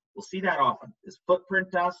foot. We'll see that often. Is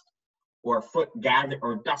footprint dust or foot gathered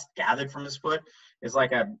or dust gathered from his foot is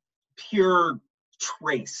like a pure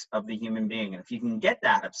trace of the human being. And if you can get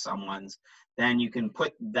that of someone's, then you can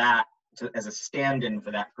put that as a stand-in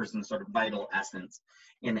for that person's sort of vital essence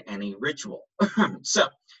in any ritual. So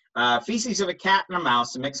feces of a cat and a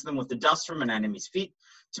mouse and mix them with the dust from an enemy's feet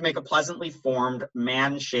to make a pleasantly formed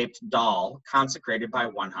man-shaped doll consecrated by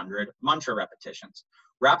 100 mantra repetitions.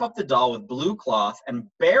 Wrap up the doll with blue cloth and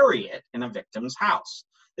bury it in a victim's house.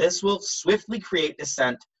 This will swiftly create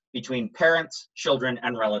dissent between parents, children,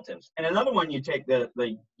 and relatives. And another one, you take the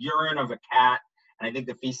urine of a cat and I think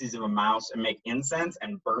the feces of a mouse and make incense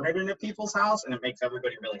and burn it into people's house, and it makes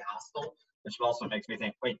everybody really hostile, which also makes me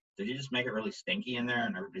think, wait, did you just make it really stinky in there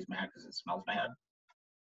and everybody's mad because it smells bad?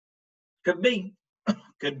 Could be.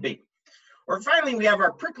 Could be. Or finally, we have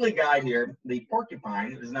our prickly guy here. The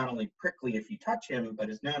porcupine is not only prickly if you touch him,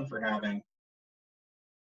 but is known for having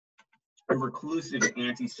a reclusive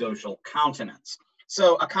antisocial countenance.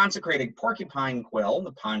 So a consecrated porcupine quill,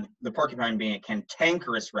 the porcupine being a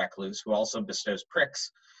cantankerous recluse who also bestows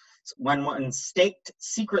pricks, when one staked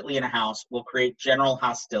secretly in a house, will create general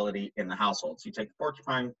hostility in the household. So you take the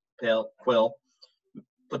porcupine quill,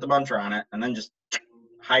 put the mantra on it, and then just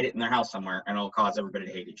hide it in their house somewhere, and it'll cause everybody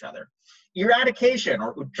to hate each other. Eradication,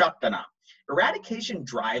 or ujjhatana. Eradication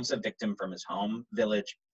drives a victim from his home,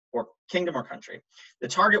 village, or kingdom or country. The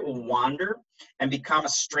target will wander and become a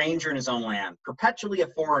stranger in his own land, perpetually a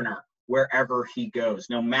foreigner wherever he goes,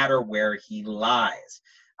 no matter where he lies.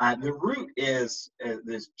 The root is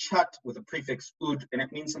this chut with a prefix ud, and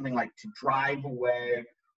it means something like to drive away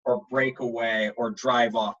or break away or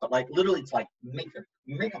drive off, but like literally to like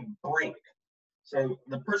make a break. So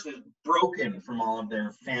the person is broken from all of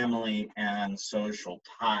their family and social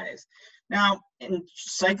ties. Now,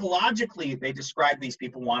 psychologically, they describe these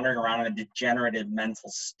people wandering around in a degenerative mental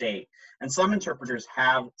state. And some interpreters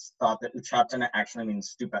have thought that ujjhatana actually means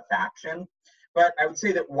stupefaction. But I would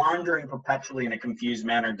say that wandering perpetually in a confused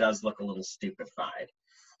manner does look a little stupefied.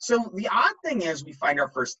 So the odd thing is we find our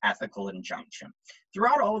first ethical injunction.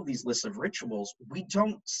 Throughout all of these lists of rituals, we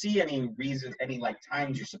don't see any reason, any like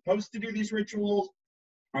times you're supposed to do these rituals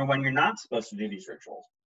or when you're not supposed to do these rituals.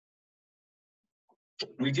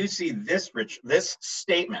 We do see this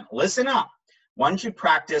statement, listen up. One should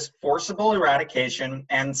practice forcible eradication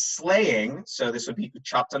and slaying, so this would be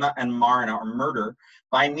ujjhatana and marana, or murder,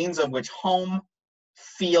 by means of which home,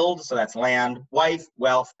 field, so that's land, wife,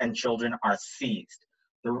 wealth, and children are seized.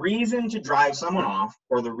 The reason to drive someone off,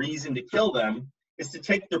 or the reason to kill them, is to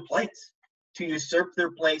take their place, to usurp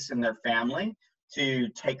their place in their family, to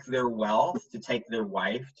take their wealth, to take their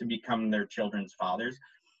wife, to become their children's fathers.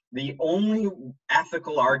 The only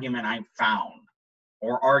ethical argument I've found,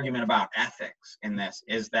 or argument about ethics in this,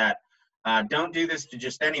 is that don't do this to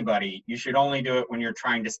just anybody. You should only do it when you're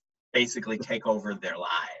trying to basically take over their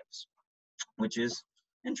lives, which is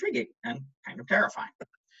intriguing and kind of terrifying.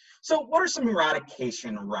 So what are some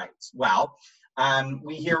eradication rites? Well,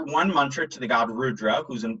 we hear one mantra to the god Rudra,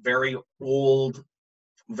 who's a very old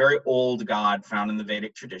god found in the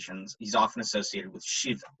Vedic traditions. He's often associated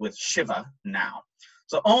with Shiva now.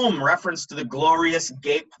 So Om, reference to the glorious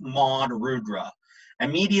gape-mawed Rudra,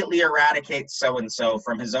 immediately eradicates so-and-so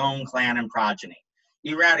from his own clan and progeny.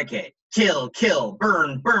 Eradicate, kill, kill,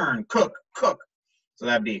 burn, burn, cook, cook. So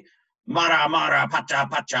that'd be Mara, Mara, Pacha,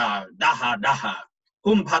 Pacha, Daha, Daha,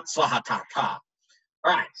 Hum Pat Swaha Ta Ta.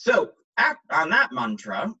 All right, so on that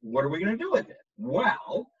mantra, what are we going to do with it?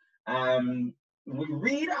 Well, we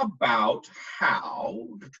read about how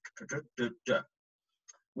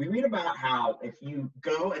if you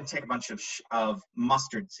go and take a bunch of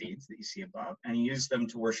mustard seeds that you see above and use them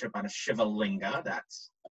to worship on a Shiva linga, that's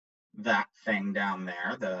that thing down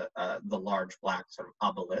there, the large black sort of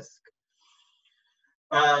obelisk.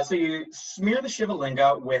 So you smear the Shiva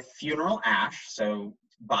linga with funeral ash, so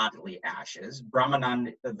bodily ashes,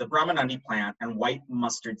 the Brahmanandi plant, and white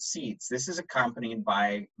mustard seeds. This is accompanied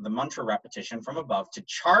by the mantra repetition from above to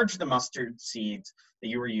charge the mustard seeds that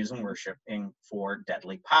you were using worshiping for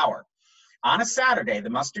deadly power. On a Saturday, the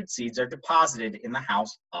mustard seeds are deposited in the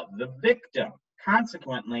house of the victim.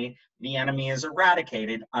 Consequently, the enemy is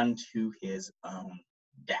eradicated unto his own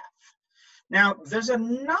death. Now, there's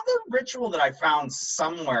another ritual that I found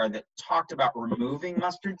somewhere that talked about removing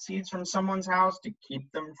mustard seeds from someone's house to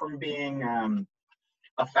keep them from being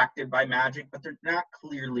affected by magic, but they're not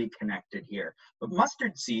clearly connected here. But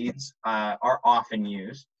mustard seeds are often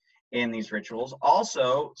used in these rituals.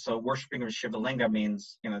 Also, so worshiping of Shiva linga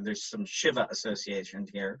means, there's some Shiva associations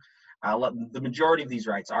here. The majority of these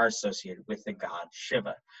rites are associated with the god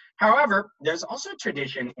Shiva. However, there's also a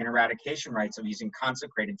tradition in eradication rites of using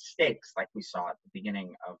consecrated stakes, like we saw at the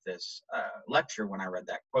beginning of this lecture when I read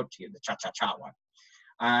that quote to you, the cha-cha-cha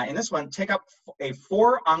one. In this one, take up a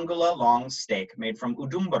 4-angula long stake made from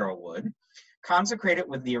udumbara wood, consecrate it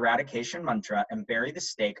with the eradication mantra, and bury the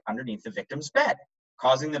stake underneath the victim's bed,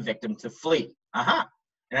 causing the victim to flee.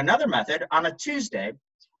 In another method, on a Tuesday,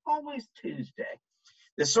 it's always Tuesday,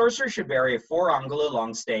 the sorcerer should bury a 4-angula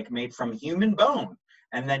long stake made from human bone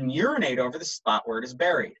and then urinate over the spot where it is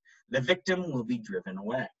buried. The victim will be driven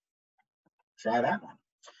away. Try that one.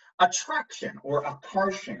 Attraction, or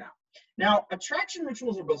akarshana. Now, attraction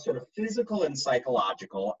rituals are both sort of physical and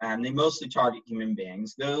psychological, and they mostly target human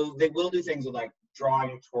beings, though they will do things like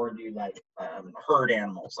drawing toward you like herd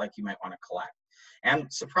animals, like you might want to collect.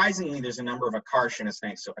 And surprisingly, there's a number of akarshana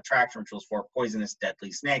snakes, so attraction rituals for poisonous,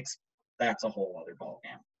 deadly snakes. That's a whole other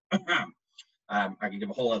ballgame. I can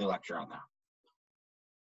give a whole other lecture on that.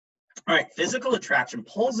 All right, physical attraction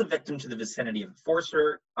pulls the victim to the vicinity of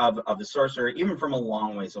the sorcerer, even from a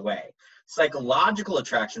long ways away. Psychological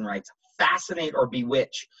attraction rites fascinate or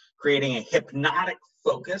bewitch, creating a hypnotic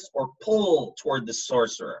focus or pull toward the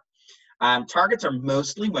sorcerer. Targets are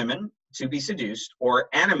mostly women to be seduced or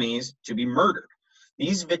enemies to be murdered.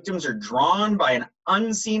 These victims are drawn by an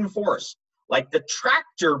unseen force, like the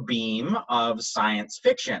tractor beam of science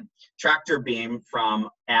fiction. Tractor beam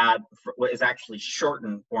what is actually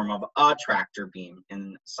shortened form of a tractor beam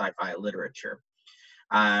in sci-fi literature.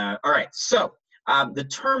 All right, so the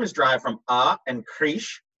term is derived from and krish,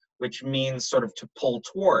 which means sort of to pull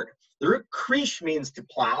toward. The root krish means to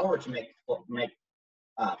plow or to make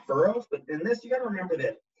furrows, but in this, you gotta remember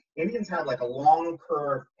that Indians had like a long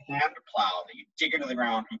curved hand plow that you dig into the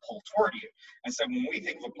ground and pull toward you. And so when we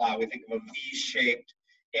think of a plow, we think of a V-shaped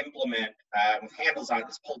implement with handles on it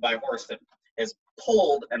that's pulled by a horse that is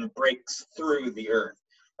pulled and breaks through the earth.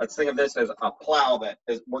 Let's think of this as a plow that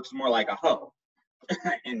works more like a hoe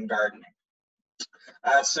in gardening.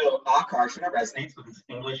 So akarshana resonates with its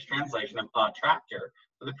English translation of tractor.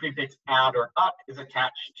 So the prefix ad or ut is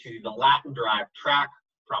attached to the Latin-derived track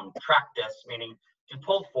from tractus, meaning to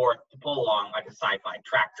pull forth, to pull along like a sci-fi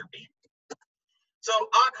tractor beam. So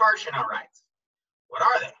akarshana rites, what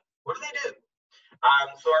are they? What do they do?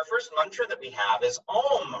 So our first mantra that we have is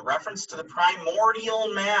Om, a reference to the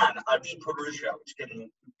primordial man, Adi Purusha, which can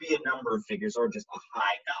be a number of figures or just a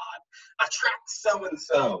high god. Attract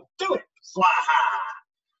so-and-so, do it, swaha.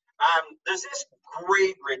 There's this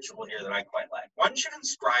great ritual here that I quite like. One should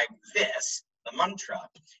inscribe this, the mantra,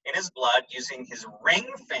 in his blood using his ring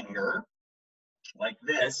finger, like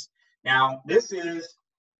this. Now, this is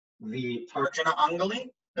the Tarjana Angali,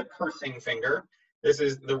 the cursing finger. This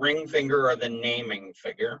is the ring finger or the naming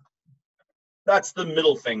finger. That's the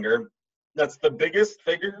middle finger. That's the biggest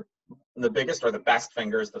finger. The biggest or the best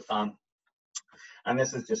finger is the thumb. And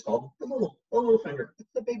this is just called the little finger. It's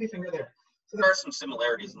the baby finger there. So there are some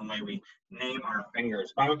similarities in the way we name our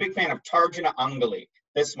fingers. But I'm a big fan of Tarjana Angali.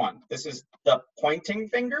 This one. This is the pointing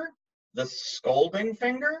finger, the scolding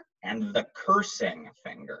finger, and the cursing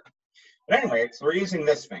finger. But anyway, so we're using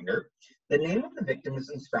this finger. The name of the victim is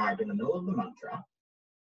inscribed in the middle of the mantra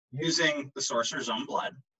using the sorcerer's own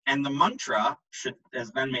blood. And the mantra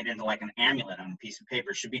has been made into like an amulet on a piece of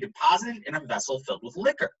paper, should be deposited in a vessel filled with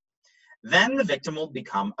liquor. Then the victim will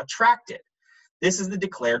become attracted. This is the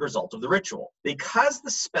declared result of the ritual. Because the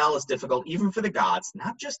spell is difficult even for the gods,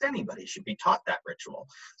 not just anybody should be taught that ritual.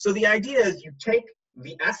 So the idea is you take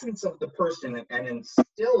the essence of the person and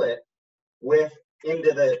instill it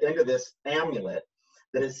into this amulet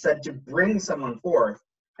that is said to bring someone forth,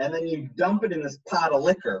 and then you dump it in this pot of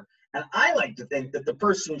liquor. And I like to think that the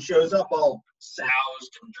person shows up all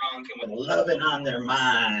soused and drunk and with loving on their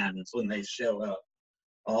minds when they show up,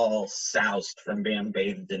 all soused from being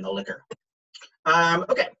bathed in the liquor.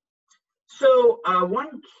 Okay, so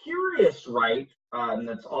one curious rite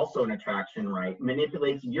that's also an attraction rite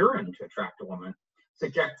manipulates urine to attract a woman,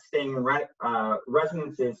 suggesting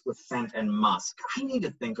resonances with scent and musk. I need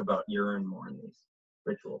to think about urine more in these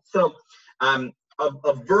rituals. So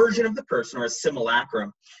a version of the person, or a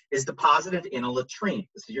simulacrum, is deposited in a latrine.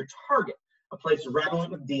 This is your target, a place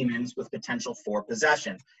redolent with demons with potential for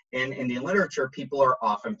possession. In Indian literature, people are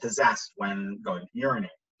often possessed when going to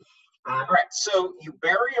urinate. All right, so you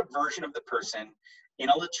bury a version of the person in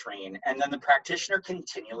a latrine, and then the practitioner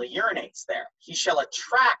continually urinates there. He shall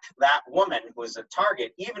attract that woman who is a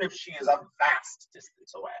target, even if she is a vast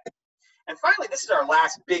distance away. And finally, this is our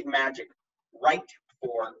last big magic rite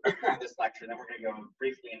for this lecture. Then we're going to go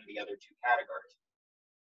briefly into the other two categories.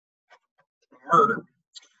 Murder.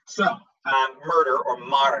 So, murder, or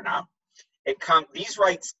marana, these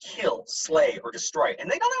rites kill, slay, or destroy, and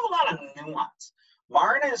they don't have a lot of nuance.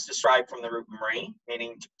 Marana is described from the root mari,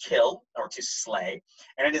 meaning to kill or to slay,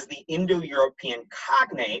 and it is the Indo-European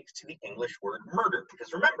cognate to the English word murder,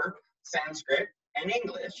 because remember, Sanskrit and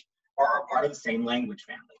English are a part of the same language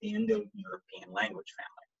family, the Indo-European language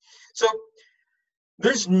family. So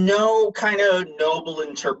there's no kind of noble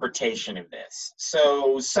interpretation of this.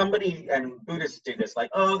 So somebody, and Buddhists do this, like,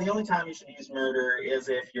 oh, the only time you should use murder is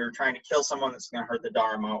if you're trying to kill someone that's going to hurt the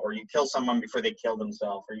Dharma, or you kill someone before they kill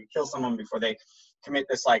themselves, or you kill someone before they commit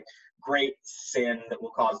this like great sin that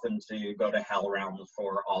will cause them to go to hell realms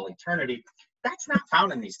for all eternity. That's not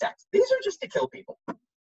found in these texts. These are just to kill people.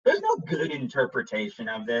 There's no good interpretation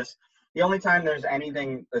of this. The only time there's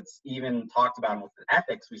anything that's even talked about with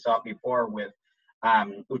ethics, we saw it before with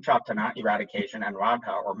uchatana, eradication, and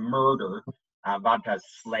radha, or murder, vadha is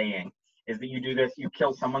slaying, is that you do this, you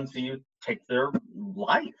kill someone, so you take their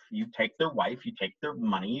life, you take their wife, you take their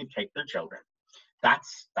money, you take their children.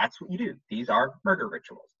 That's what you do. These are murder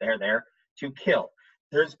rituals. They're there to kill.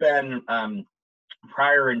 There's been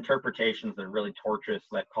prior interpretations that are really torturous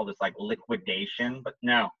that call this like liquidation, but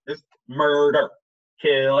no, this murder,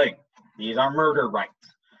 killing. These are murder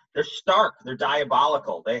rites. They're stark, they're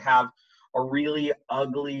diabolical. They have a really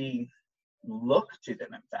ugly look to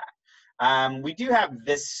them, in fact. We do have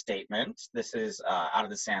this statement. This is out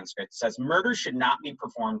of the Sanskrit. It says, murder should not be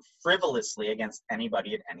performed frivolously against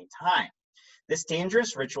anybody at any time. This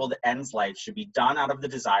dangerous ritual that ends life should be done out of the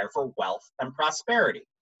desire for wealth and prosperity.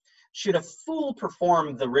 Should a fool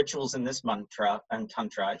perform the rituals in this mantra and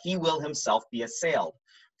tantra, he will himself be assailed.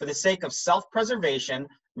 For the sake of self-preservation,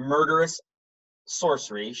 murderous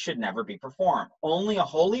sorcery should never be performed. Only a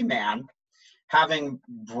holy man, having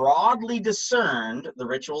broadly discerned the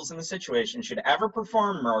rituals in the situation, should ever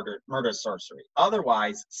perform murder sorcery.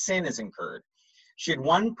 Otherwise, sin is incurred. Should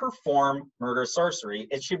one perform murder sorcery,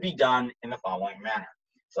 it should be done in the following manner.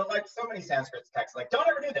 So like so many Sanskrit texts, like, don't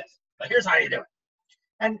ever do this, but here's how you do it.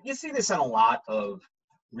 And you see this in a lot of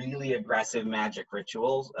really aggressive magic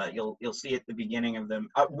rituals. You'll see at the beginning of them,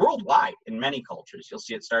 worldwide in many cultures, you'll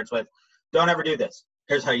see it starts with, don't ever do this,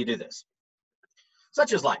 here's how you do this.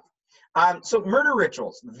 Such is life. So murder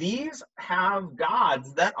rituals, these have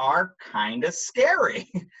gods that are kind of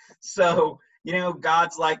scary. So, you know,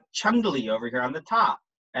 gods like Chandali over here on the top,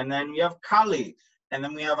 and then we have Kali, and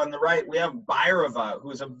then we have on the right, we have Bhairava,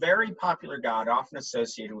 who is a very popular god, often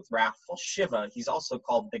associated with wrathful Shiva. He's also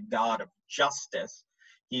called the god of justice.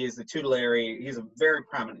 He is the tutelary, he's a very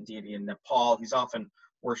prominent deity in Nepal. He's often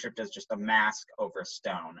worshipped as just a mask over a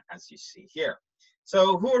stone, as you see here.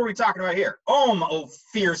 So who are we talking about here? Om, O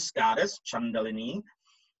fierce goddess, Chandalini,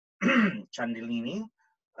 Chandalini,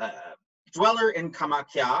 dweller in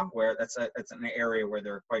Kamakya, where that's an area where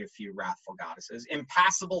there are quite a few wrathful goddesses.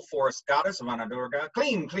 Impassable forest goddess of Vanadurga,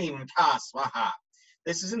 Kleem, Kleem, Ta, Swaha.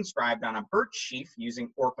 This is inscribed on a birch sheath using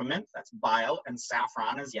orpiment, that's bile, and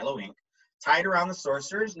saffron as yellow ink, tied around the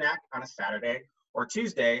sorcerer's neck on a Saturday or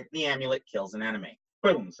Tuesday. The amulet kills an enemy.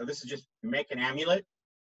 Boom. So this is just make an amulet,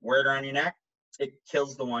 wear it around your neck. It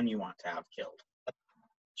kills the one you want to have killed.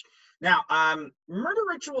 Now, murder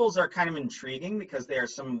rituals are kind of intriguing because they are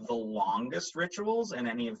some of the longest rituals in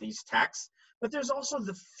any of these texts, but there's also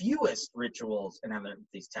the fewest rituals in any of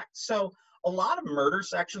these texts. So a lot of murder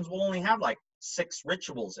sections will only have like 6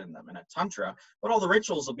 rituals in them in a tantra, but all the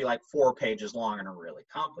rituals will be like 4 pages long and are really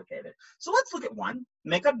complicated. So let's look at one.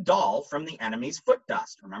 Make a doll from the enemy's foot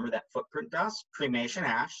dust. Remember that footprint dust? Cremation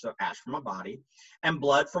ash, so ash from a body, and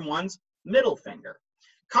blood from one's middle finger.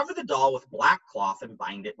 Cover the doll with black cloth and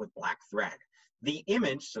bind it with black thread. The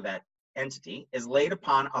image, so that entity, is laid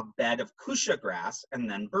upon a bed of kusha grass and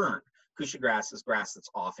then burned. Kusha grass is grass that's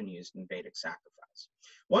often used in Vedic sacrifice.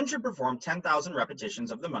 One should perform 10,000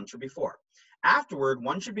 repetitions of the mantra before. Afterward,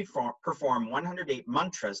 one should perform 108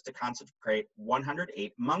 mantras to consecrate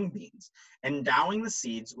 108 mung beans, endowing the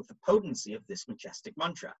seeds with the potency of this majestic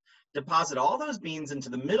mantra. Deposit all those beans into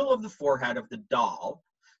the middle of the forehead of the doll.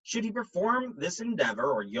 Should he perform this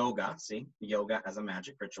endeavor, or yoga, see, yoga as a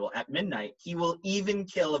magic ritual, at midnight, he will even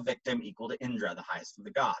kill a victim equal to Indra, the highest of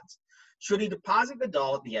the gods. Should he deposit the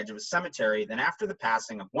doll at the edge of a cemetery, then after the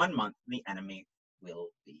passing of 1 month, the enemy will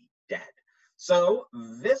be dead. So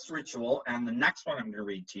this ritual, and the next one I'm going to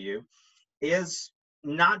read to you, is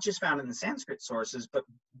not just found in the Sanskrit sources,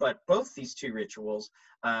 but both these 2 rituals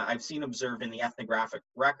I've seen observed in the ethnographic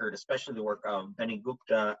record, especially the work of Beni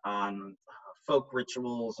Gupta on folk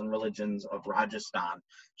rituals and religions of Rajasthan.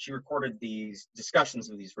 She recorded these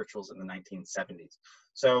discussions of these rituals in the 1970s.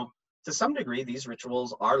 So to some degree, these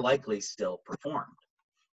rituals are likely still performed.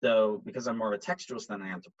 Though, because I'm more of a textualist than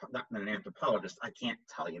an anthropologist, I can't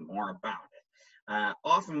tell you more about it.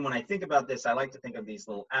 Often when I think about this, I like to think of these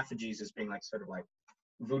little effigies as being like sort of like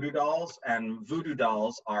voodoo dolls, and voodoo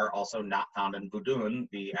dolls are also not found in Voodoo,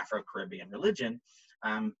 the Afro-Caribbean religion,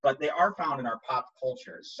 but they are found in our pop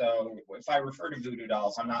culture. So if I refer to voodoo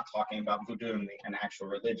dolls, I'm not talking about voodoo, an actual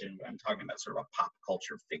religion, but I'm talking about sort of a pop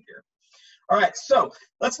culture figure. All right, so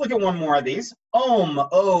let's look at one more of these. Om,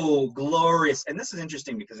 oh, glorious. And this is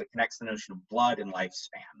interesting because it connects the notion of blood and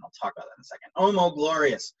lifespan. I'll talk about that in a second. Om, oh,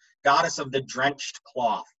 glorious, goddess of the drenched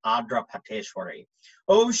cloth, Adra Pateshwari.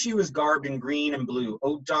 Oh, she was garbed in green and blue.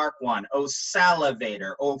 Oh, dark one. Oh,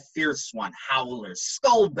 salivator. Oh, fierce one, howler,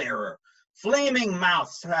 skull bearer, flaming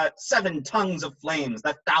mouth, 7 tongues of flames,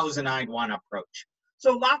 the 1,000-eyed one approach.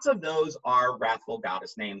 So lots of those are wrathful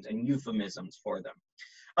goddess names and euphemisms for them.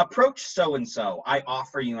 Approach so-and-so, I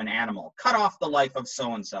offer you an animal. Cut off the life of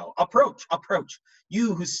so-and-so. Approach, approach,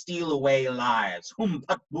 you who steal away lives. Hum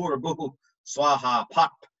pat burbu, swaha pat.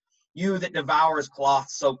 You that devours cloth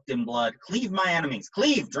soaked in blood. Cleave my enemies.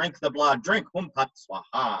 Cleave, drink the blood. Drink, hum pat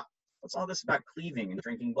swaha. What's all this about cleaving and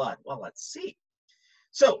drinking blood? Well, let's see.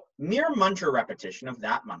 So, mere mantra repetition of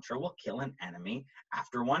that mantra will kill an enemy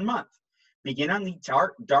after 1 month. Begin on the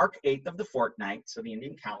dark 8th of the fortnight. So the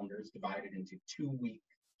Indian calendar is divided into 2-week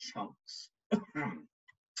chunks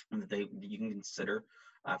that you can consider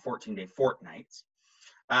 14-day fortnights.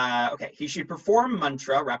 Okay, he should perform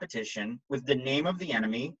mantra repetition with the name of the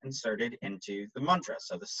enemy inserted into the mantra.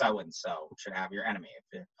 So the so-and-so should have your enemy.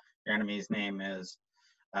 If your enemy's name is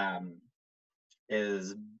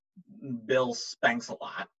Bill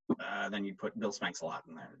Spanks-a-lot, then you put Bill Spanks-a-lot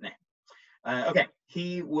in their name. Okay,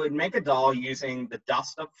 he would make a doll using the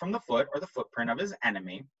dust from the foot or the footprint of his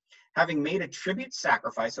enemy. Having made a tribute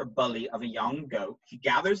sacrifice or bali of a young goat, he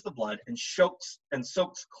gathers the blood and soaks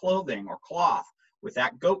clothing or cloth with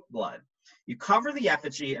that goat blood. You cover the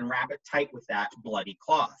effigy and wrap it tight with that bloody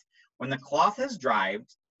cloth. When the cloth has dried,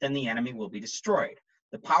 then the enemy will be destroyed.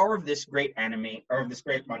 The power of this great enemy, or of this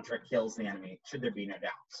great mantra, kills the enemy, should there be no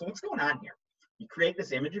doubt. So what's going on here? You create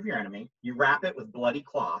this image of your enemy, you wrap it with bloody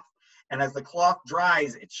cloth, and as the cloth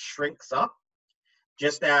dries, it shrinks up,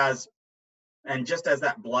 just as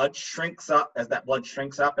that blood shrinks up,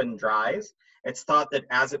 and dries, it's thought that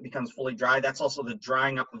as it becomes fully dry, that's also the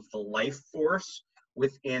drying up of the life force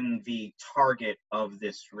within the target of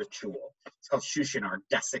this ritual. It's called shushan, or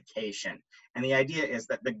desiccation. And the idea is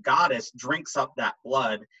that the goddess drinks up that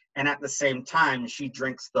blood, and at the same time, she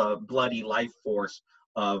drinks the bloody life force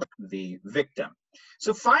of the victim.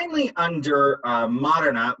 So finally, under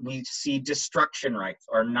Marana, we see destruction rites,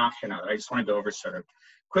 or Nakana, that I just want to go over sort of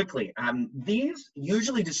quickly. These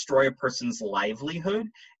usually destroy a person's livelihood,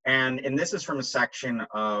 and this is from a section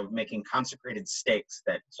of making consecrated stakes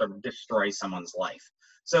that sort of destroy someone's life.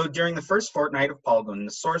 So during the first fortnight of Palgun,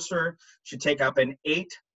 the sorcerer should take up an 8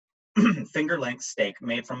 finger-length stake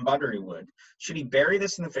made from buttery wood. Should he bury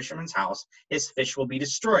this in the fisherman's house, his fish will be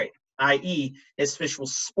destroyed, i.e. his fish will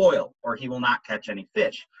spoil, or he will not catch any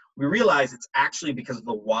fish. We realize it's actually because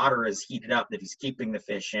the water is heated up that he's keeping the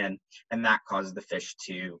fish in, and that causes the fish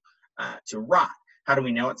to rot. How do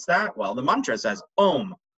we know it's that? Well, the mantra says,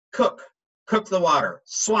 Om, cook the water,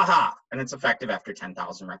 swaha, and it's effective after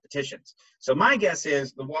 10,000 repetitions. So my guess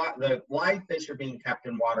is the live fish are being kept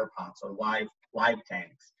in water pots or live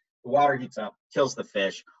tanks. The water heats up, kills the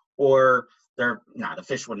fish, or the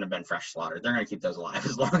fish wouldn't have been fresh slaughtered. They're going to keep those alive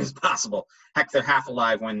as long as possible. Heck, they're half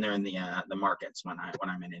alive when they're in the markets when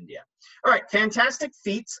I'm in India. All right, fantastic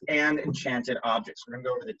feats and enchanted objects. We're going to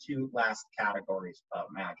go over the 2 last categories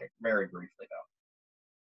of magic very briefly, though.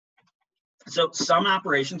 So some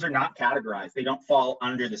operations are not categorized. They don't fall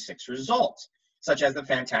under the 6 results, such as the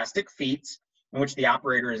fantastic feats, in which the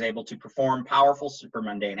operator is able to perform powerful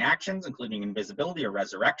supermundane actions, including invisibility or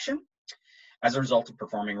resurrection, as a result of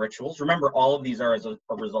performing rituals. Remember, all of these are as a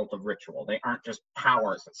result of ritual. They aren't just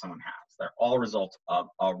powers that someone has. They're all results of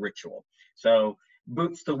a ritual. So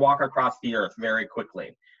boots to walk across the earth very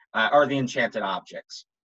quickly are the enchanted objects.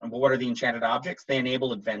 And what are the enchanted objects? They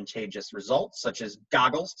enable advantageous results, such as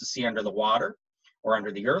goggles to see under the water or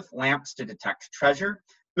under the earth, lamps to detect treasure,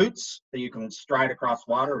 boots that you can stride across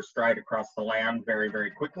water or stride across the land very, very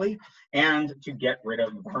quickly, and to get rid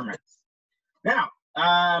of vermins. Now,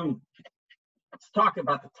 let's talk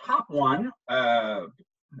about the top one.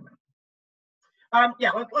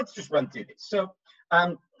 Let's just run through these. So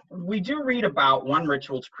we do read about one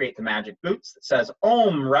ritual to create the magic boots that says,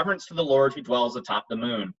 Om, reverence to the Lord who dwells atop the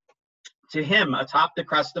moon. To him, atop the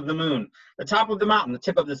crest of the moon, the top of the mountain, the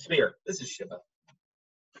tip of the sphere. This is Shiva.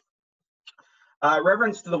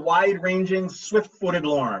 Reverence to the wide-ranging, swift-footed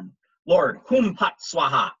Lord, Hum Pat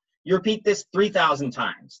Swaha. You repeat this 3,000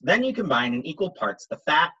 times. Then you combine in equal parts the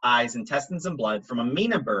fat, eyes, intestines, and blood from a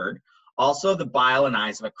mina bird, also the bile and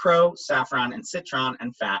eyes of a crow, saffron and citron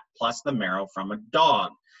and fat, plus the marrow from a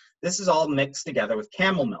dog. This is all mixed together with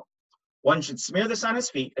camel milk. One should smear this on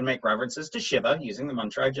his feet and make reverences to Shiva, using the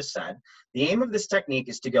mantra I just said. The aim of this technique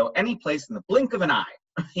is to go any place in the blink of an eye.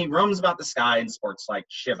 He roams about the sky and sports like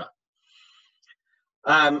Shiva.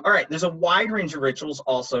 All right, there's a wide range of rituals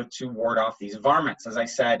also to ward off these varmints. As I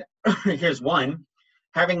said, here's one.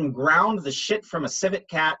 Having ground the shit from a civet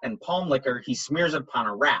cat and palm liquor, he smears it upon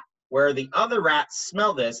a rat. Where the other rats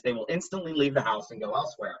smell this, they will instantly leave the house and go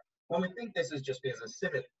elsewhere. When we think this is just because a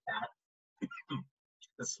civet cat,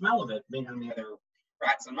 the smell of it being on the other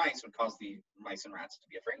rats and mice would cause the mice and rats to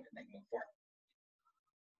be afraid and they move forward.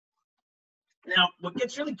 Now, what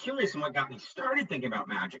gets really curious and what got me started thinking about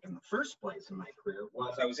magic in the first place in my career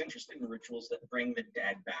was I was interested in rituals that bring the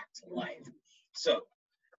dead back to life. So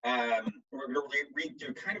we're going to read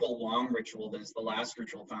through kind of a long ritual that is the last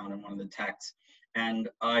ritual found in one of the texts. And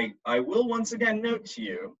I will once again note to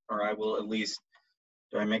you, or I will at least,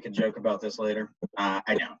 do I make a joke about this later? I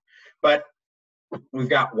don't. But we've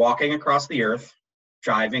got walking across the earth,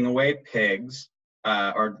 driving away pigs,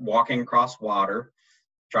 or walking across water,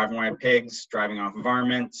 driving away pigs, driving off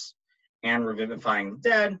varmints, and revivifying the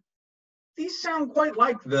dead. These sound quite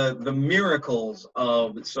like the miracles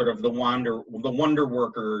of sort of the wonder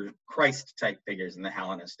worker Christ type figures in the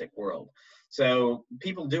Hellenistic world. So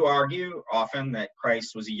people do argue often that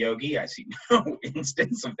Christ was a yogi. I see no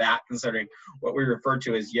instance of that, considering what we refer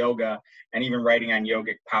to as yoga, and even writing on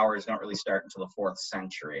yogic powers don't really start until the 4th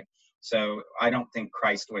century. So I don't think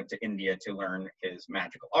Christ went to India to learn his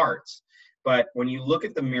magical arts. But when you look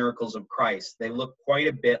at the miracles of Christ, they look quite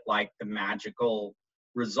a bit like the magical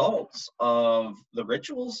results of the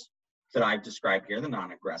rituals that I've described here, the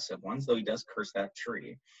non-aggressive ones, though he does curse that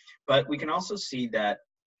tree. But we can also see that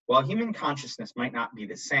while human consciousness might not be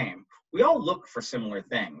the same, we all look for similar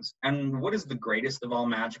things. And what is the greatest of all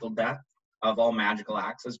magical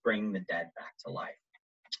acts is bringing the dead back to life.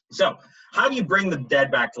 So how do you bring the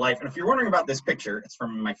dead back to life? And if you're wondering about this picture, it's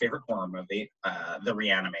from my favorite horror movie, The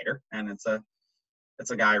Reanimator. And it's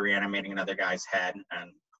a guy reanimating another guy's head,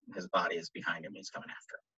 and his body is behind him. He's coming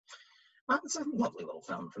after him. It's a lovely little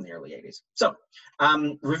film from the early 80s. So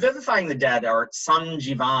revivifying the dead, or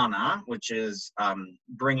sanjivana, which is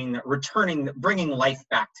bringing life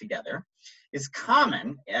back together, is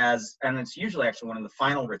common and it's usually actually one of the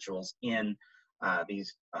final rituals in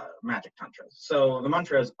magic tantras. So the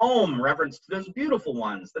mantra is Om, reverence to those beautiful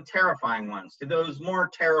ones, the terrifying ones, to those more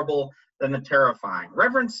terrible than the terrifying.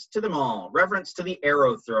 Reverence to them all, reverence to the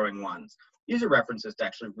arrow-throwing ones. These are references to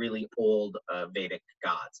actually really old Vedic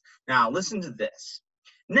gods. Now listen to this.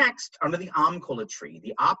 Next, under the Amkola tree,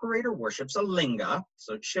 the operator worships a linga,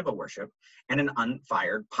 so Shiva worship, and an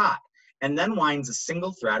unfired pot, and then winds a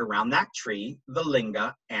single thread around that tree, the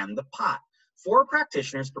linga, and the pot. 4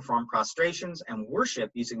 practitioners perform prostrations and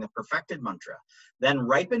worship using the perfected mantra. Then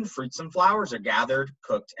ripened fruits and flowers are gathered,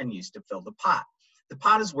 cooked, and used to fill the pot. The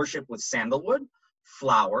pot is worshipped with sandalwood,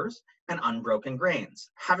 flowers, and unbroken grains.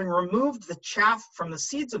 Having removed the chaff from the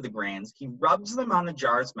seeds of the grains, he rubs them on the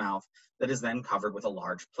jar's mouth that is then covered with a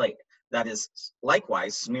large plate that is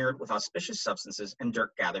likewise smeared with auspicious substances and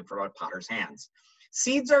dirt gathered from a potter's hands.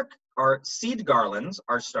 Seeds seed garlands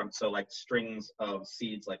are strung, so like strings of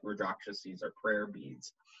seeds, like Rudraksha seeds or prayer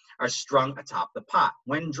beads, are strung atop the pot.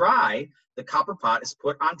 When dry, the copper pot is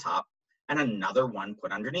put on top and another one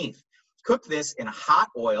put underneath. Cook this in hot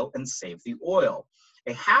oil and save the oil.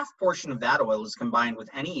 A half portion of that oil is combined with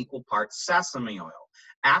any equal parts sesame oil.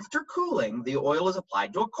 After cooling, the oil is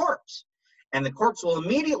applied to a corpse, and the corpse will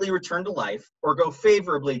immediately return to life or go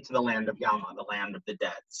favorably to the land of Yama, the land of the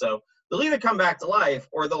dead. So they'll either come back to life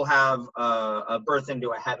or they'll have a birth into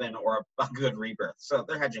a heaven or a good rebirth. So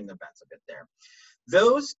they're hedging their bets a bit there.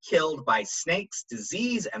 Those killed by snakes,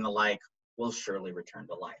 disease, and the like will surely return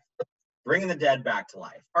to life, bringing the dead back to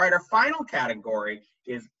life. All right, our final category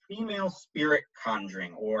is female spirit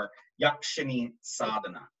conjuring, or yakshini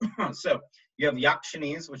sadhana. So you have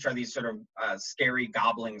yakshinis, which are these sort of scary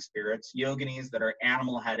gobbling spirits, yoginis that are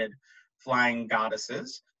animal-headed flying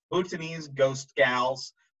goddesses, bhutanis, ghost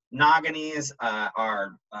gals, naganis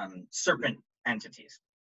are serpent entities.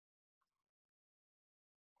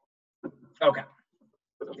 Okay.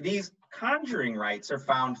 These conjuring rites are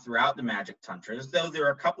found throughout the magic tantras, though there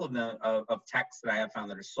are a couple of texts that I have found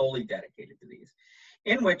that are solely dedicated to these,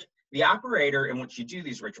 in which the operator in which you do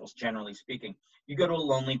these rituals, generally speaking, you go to a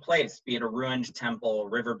lonely place, be it a ruined temple,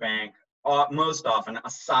 riverbank, most often a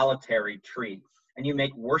solitary tree, and you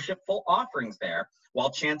make worshipful offerings there while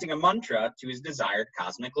chanting a mantra to his desired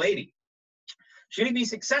cosmic lady. Should he be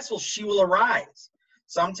successful, she will arise.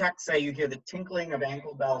 Some texts say you hear the tinkling of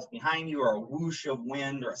ankle bells behind you, or a whoosh of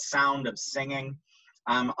wind, or a sound of singing.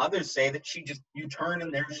 Others say that you turn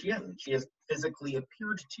and there she is, and she has physically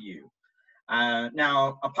appeared to you.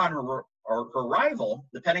 Now, upon her arrival,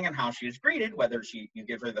 depending on how she is greeted, whether you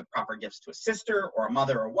give her the proper gifts to a sister or a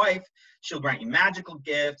mother or wife, she'll grant you magical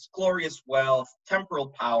gifts, glorious wealth, temporal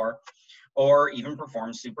power, or even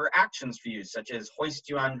perform super actions for you, such as hoist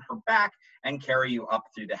you on her back and carry you up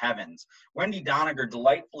through the heavens. Wendy Doniger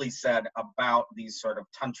delightfully said about these sort of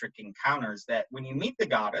tantric encounters that when you meet the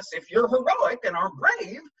goddess, if you're heroic and are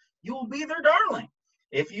brave, you will be their darling.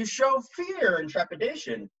 If you show fear and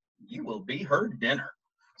trepidation, you will be her dinner.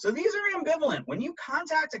 So these are ambivalent. When you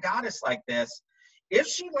contact a goddess like this, if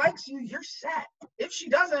she likes you, you're set. If she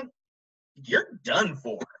doesn't, you're done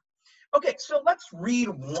for. Okay, so let's read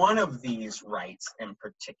one of these rites in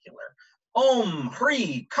particular. Om,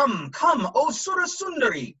 Hri, come, O Sura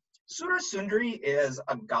Sundari. Sura Sundari is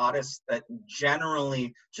a goddess that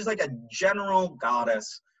she's like a general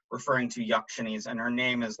goddess referring to yakshinis, and her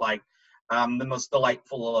name is like the most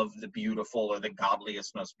delightful of the beautiful, or the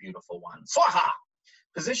godliest, most beautiful one. Swaha!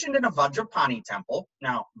 Positioned in a Vajrapani temple.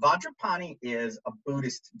 Now, Vajrapani is a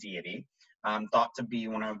Buddhist deity, thought to be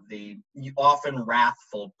one of the often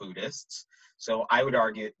wrathful Buddhists. So I would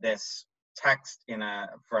argue this text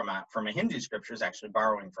from a Hindu scripture is actually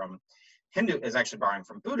borrowing from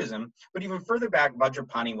Buddhism. But even further back,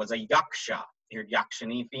 Vajrapani was a yaksha. You heard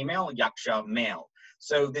yakshini female, yaksha male.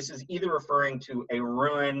 So this is either referring to a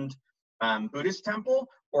ruined Buddhist temple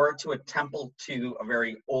or to a temple to a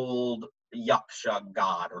very old yaksha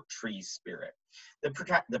god or tree spirit.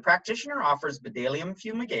 The practitioner offers bdellium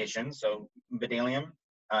fumigation, so bdellium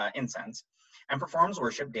incense, and performs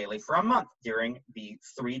worship daily for a month during the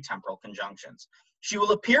 3 temporal conjunctions. She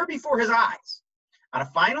will appear before his eyes. On a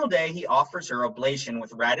final day, he offers her oblation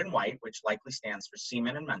with red and white, which likely stands for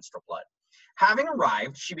semen and menstrual blood. Having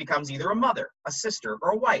arrived, she becomes either a mother, a sister,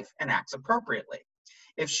 or a wife, and acts appropriately.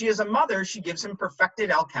 If she is a mother, she gives him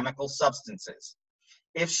perfected alchemical substances.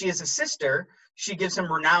 If she is a sister, she gives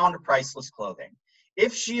him renowned, priceless clothing.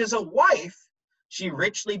 If she is a wife, she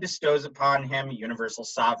richly bestows upon him universal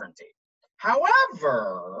sovereignty.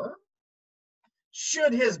 However,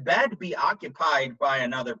 should his bed be occupied by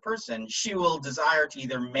another person, she will desire to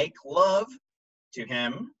either make love to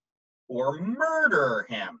him or murder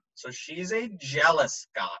him. So she's a jealous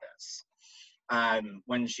goddess.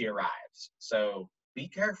 when she arrives. So be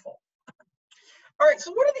careful. All right,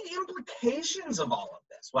 so what are the implications of all of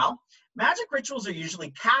this? Well, magic rituals are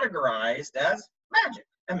usually categorized as magic,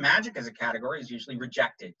 and magic as a category is usually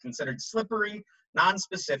rejected, considered slippery,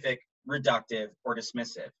 non-specific, reductive, or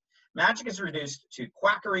dismissive. Magic is reduced to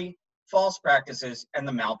quackery, false practices, and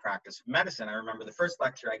the malpractice of medicine. I remember the first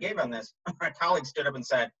lecture I gave on this, my colleague stood up and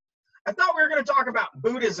said, I thought we were going to talk about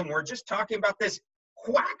Buddhism. We're just talking about this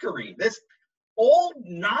quackery, this old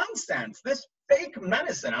nonsense, this fake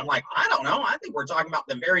medicine. I'm like, I don't know. I think we're talking about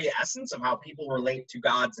the very essence of how people relate to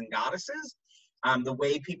gods and goddesses, the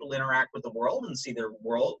way people interact with the world and see their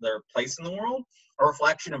place in the world, a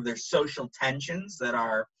reflection of their social tensions that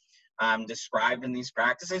are described in these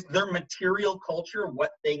practices, their material culture,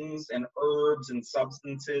 what things and herbs and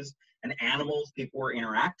substances and animals people were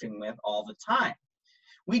interacting with all the time.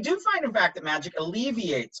 We do find, in fact, that magic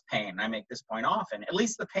alleviates pain. I make this point often, at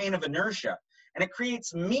least the pain of inertia. And it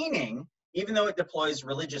creates meaning, even though it deploys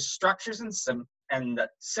religious structures and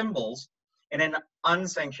symbols in an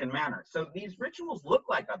unsanctioned manner. So these rituals look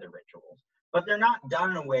like other rituals, but they're not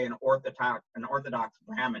done in a way an Orthodox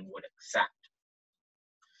Brahmin would accept.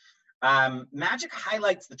 Magic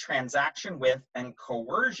highlights the transaction with and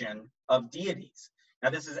coercion of deities.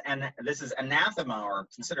 Now, this is anathema, or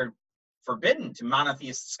considered forbidden to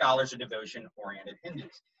monotheist scholars or devotion-oriented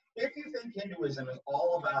Hindus. If you think Hinduism is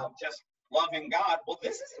all about just loving God, well,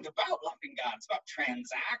 this isn't about loving God. It's about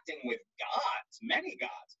transacting with gods, many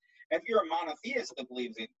gods. If you're a monotheist that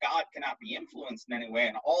believes that God cannot be influenced in any way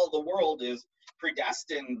and all the world is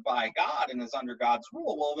predestined by God and is under God's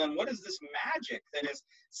rule, well, then what is this magic that is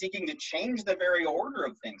seeking to change the very order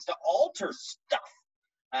of things, to alter stuff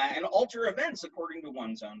and alter events according to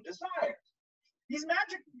one's own desires? These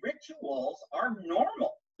magic rituals are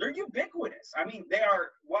normal. They're ubiquitous. I mean, they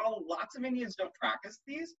are, while lots of Indians don't practice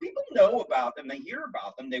these, people know about them, they hear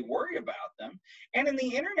about them, they worry about them. And in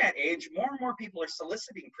the internet age, more and more people are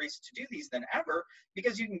soliciting priests to do these than ever,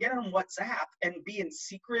 because you can get on WhatsApp and be in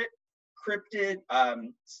secret, encrypted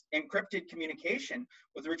communication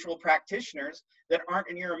with ritual practitioners that aren't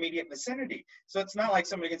in your immediate vicinity. So it's not like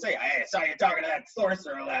somebody can say, hey, I saw you talking to that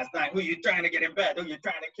sorcerer last night. Who are you trying to get in bed? Who are you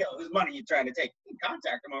trying to kill? Whose money are you trying to take? You can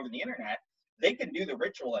contact them over the internet. They can do the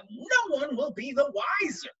ritual and no one will be the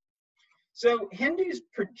wiser. So Hindus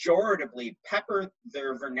pejoratively pepper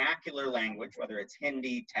their vernacular language, whether it's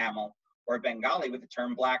Hindi, Tamil, or Bengali, with the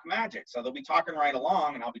term black magic. So they'll be talking right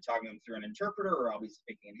along and I'll be talking to them through an interpreter, or I'll be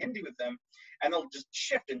speaking in Hindi with them, and they'll just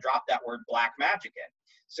shift and drop that word black magic in.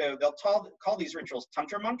 So they'll call these rituals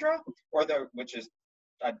tantra mantra, or which is,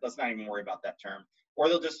 let's not even worry about that term, or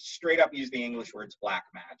they'll just straight up use the English words black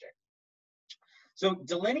magic. So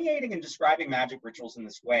delineating and describing magic rituals in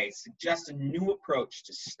this way suggests a new approach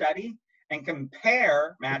to study and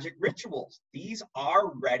compare magic rituals. These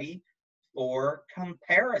are ready for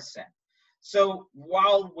comparison. So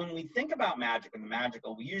while when we think about magic and the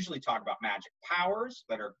magical, we usually talk about magic powers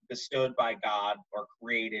that are bestowed by God or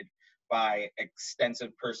created by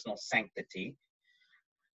extensive personal sanctity,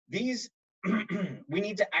 these we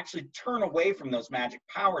need to actually turn away from those magic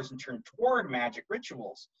powers and turn toward magic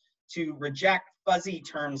rituals, to reject fuzzy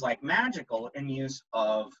terms like magical in use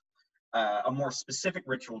of a more specific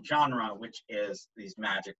ritual genre, which is these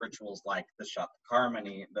magic rituals like the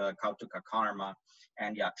Shatkarmani, the Kautuka Karma,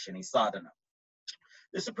 and Yakshini Sadhana.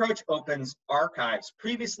 This approach opens archives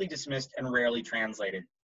previously dismissed and rarely translated,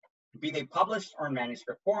 be they published or in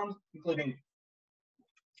manuscript forms, including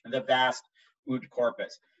the vast Oud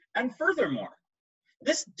corpus. And furthermore,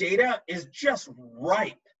 this data is just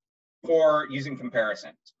ripe for using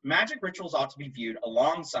comparisons. Magic rituals ought to be viewed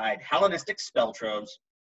alongside Hellenistic spell troves,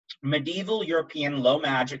 medieval European low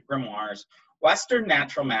magic grimoires, Western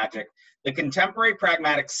natural magic, the contemporary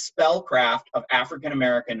pragmatic spellcraft of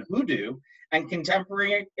African-American hoodoo, and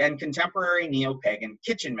contemporary neo-pagan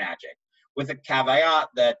kitchen magic, with a caveat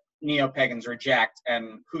that neo-pagans reject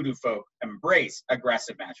and hoodoo folk embrace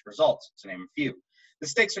aggressive magic results, to name a few. The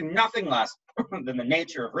stakes are nothing less than the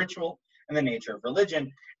nature of ritual and the nature of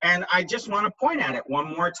religion. And I just want to point at it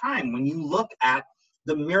one more time. When you look at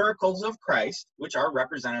the miracles of Christ, which are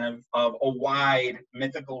representative of a wide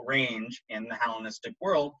mythical range in the Hellenistic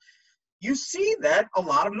world, you see that a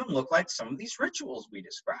lot of them look like some of these rituals we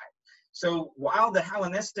described. So while the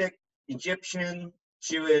Hellenistic, Egyptian,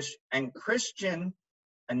 Jewish, and Christian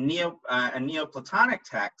and Neoplatonic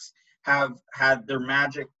texts have had their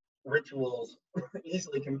magic rituals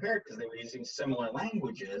easily compared because they were using similar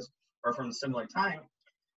languages or from a similar time,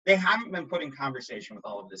 they haven't been put in conversation with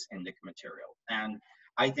all of this Indic material. And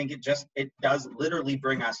I think it does literally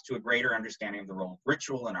bring us to a greater understanding of the role of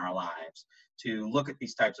ritual in our lives, to look at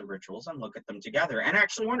these types of rituals and look at them together and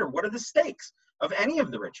actually wonder, what are the stakes of any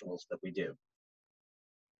of the rituals that we do?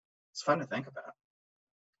 It's fun to think about.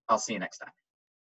 I'll see you next time.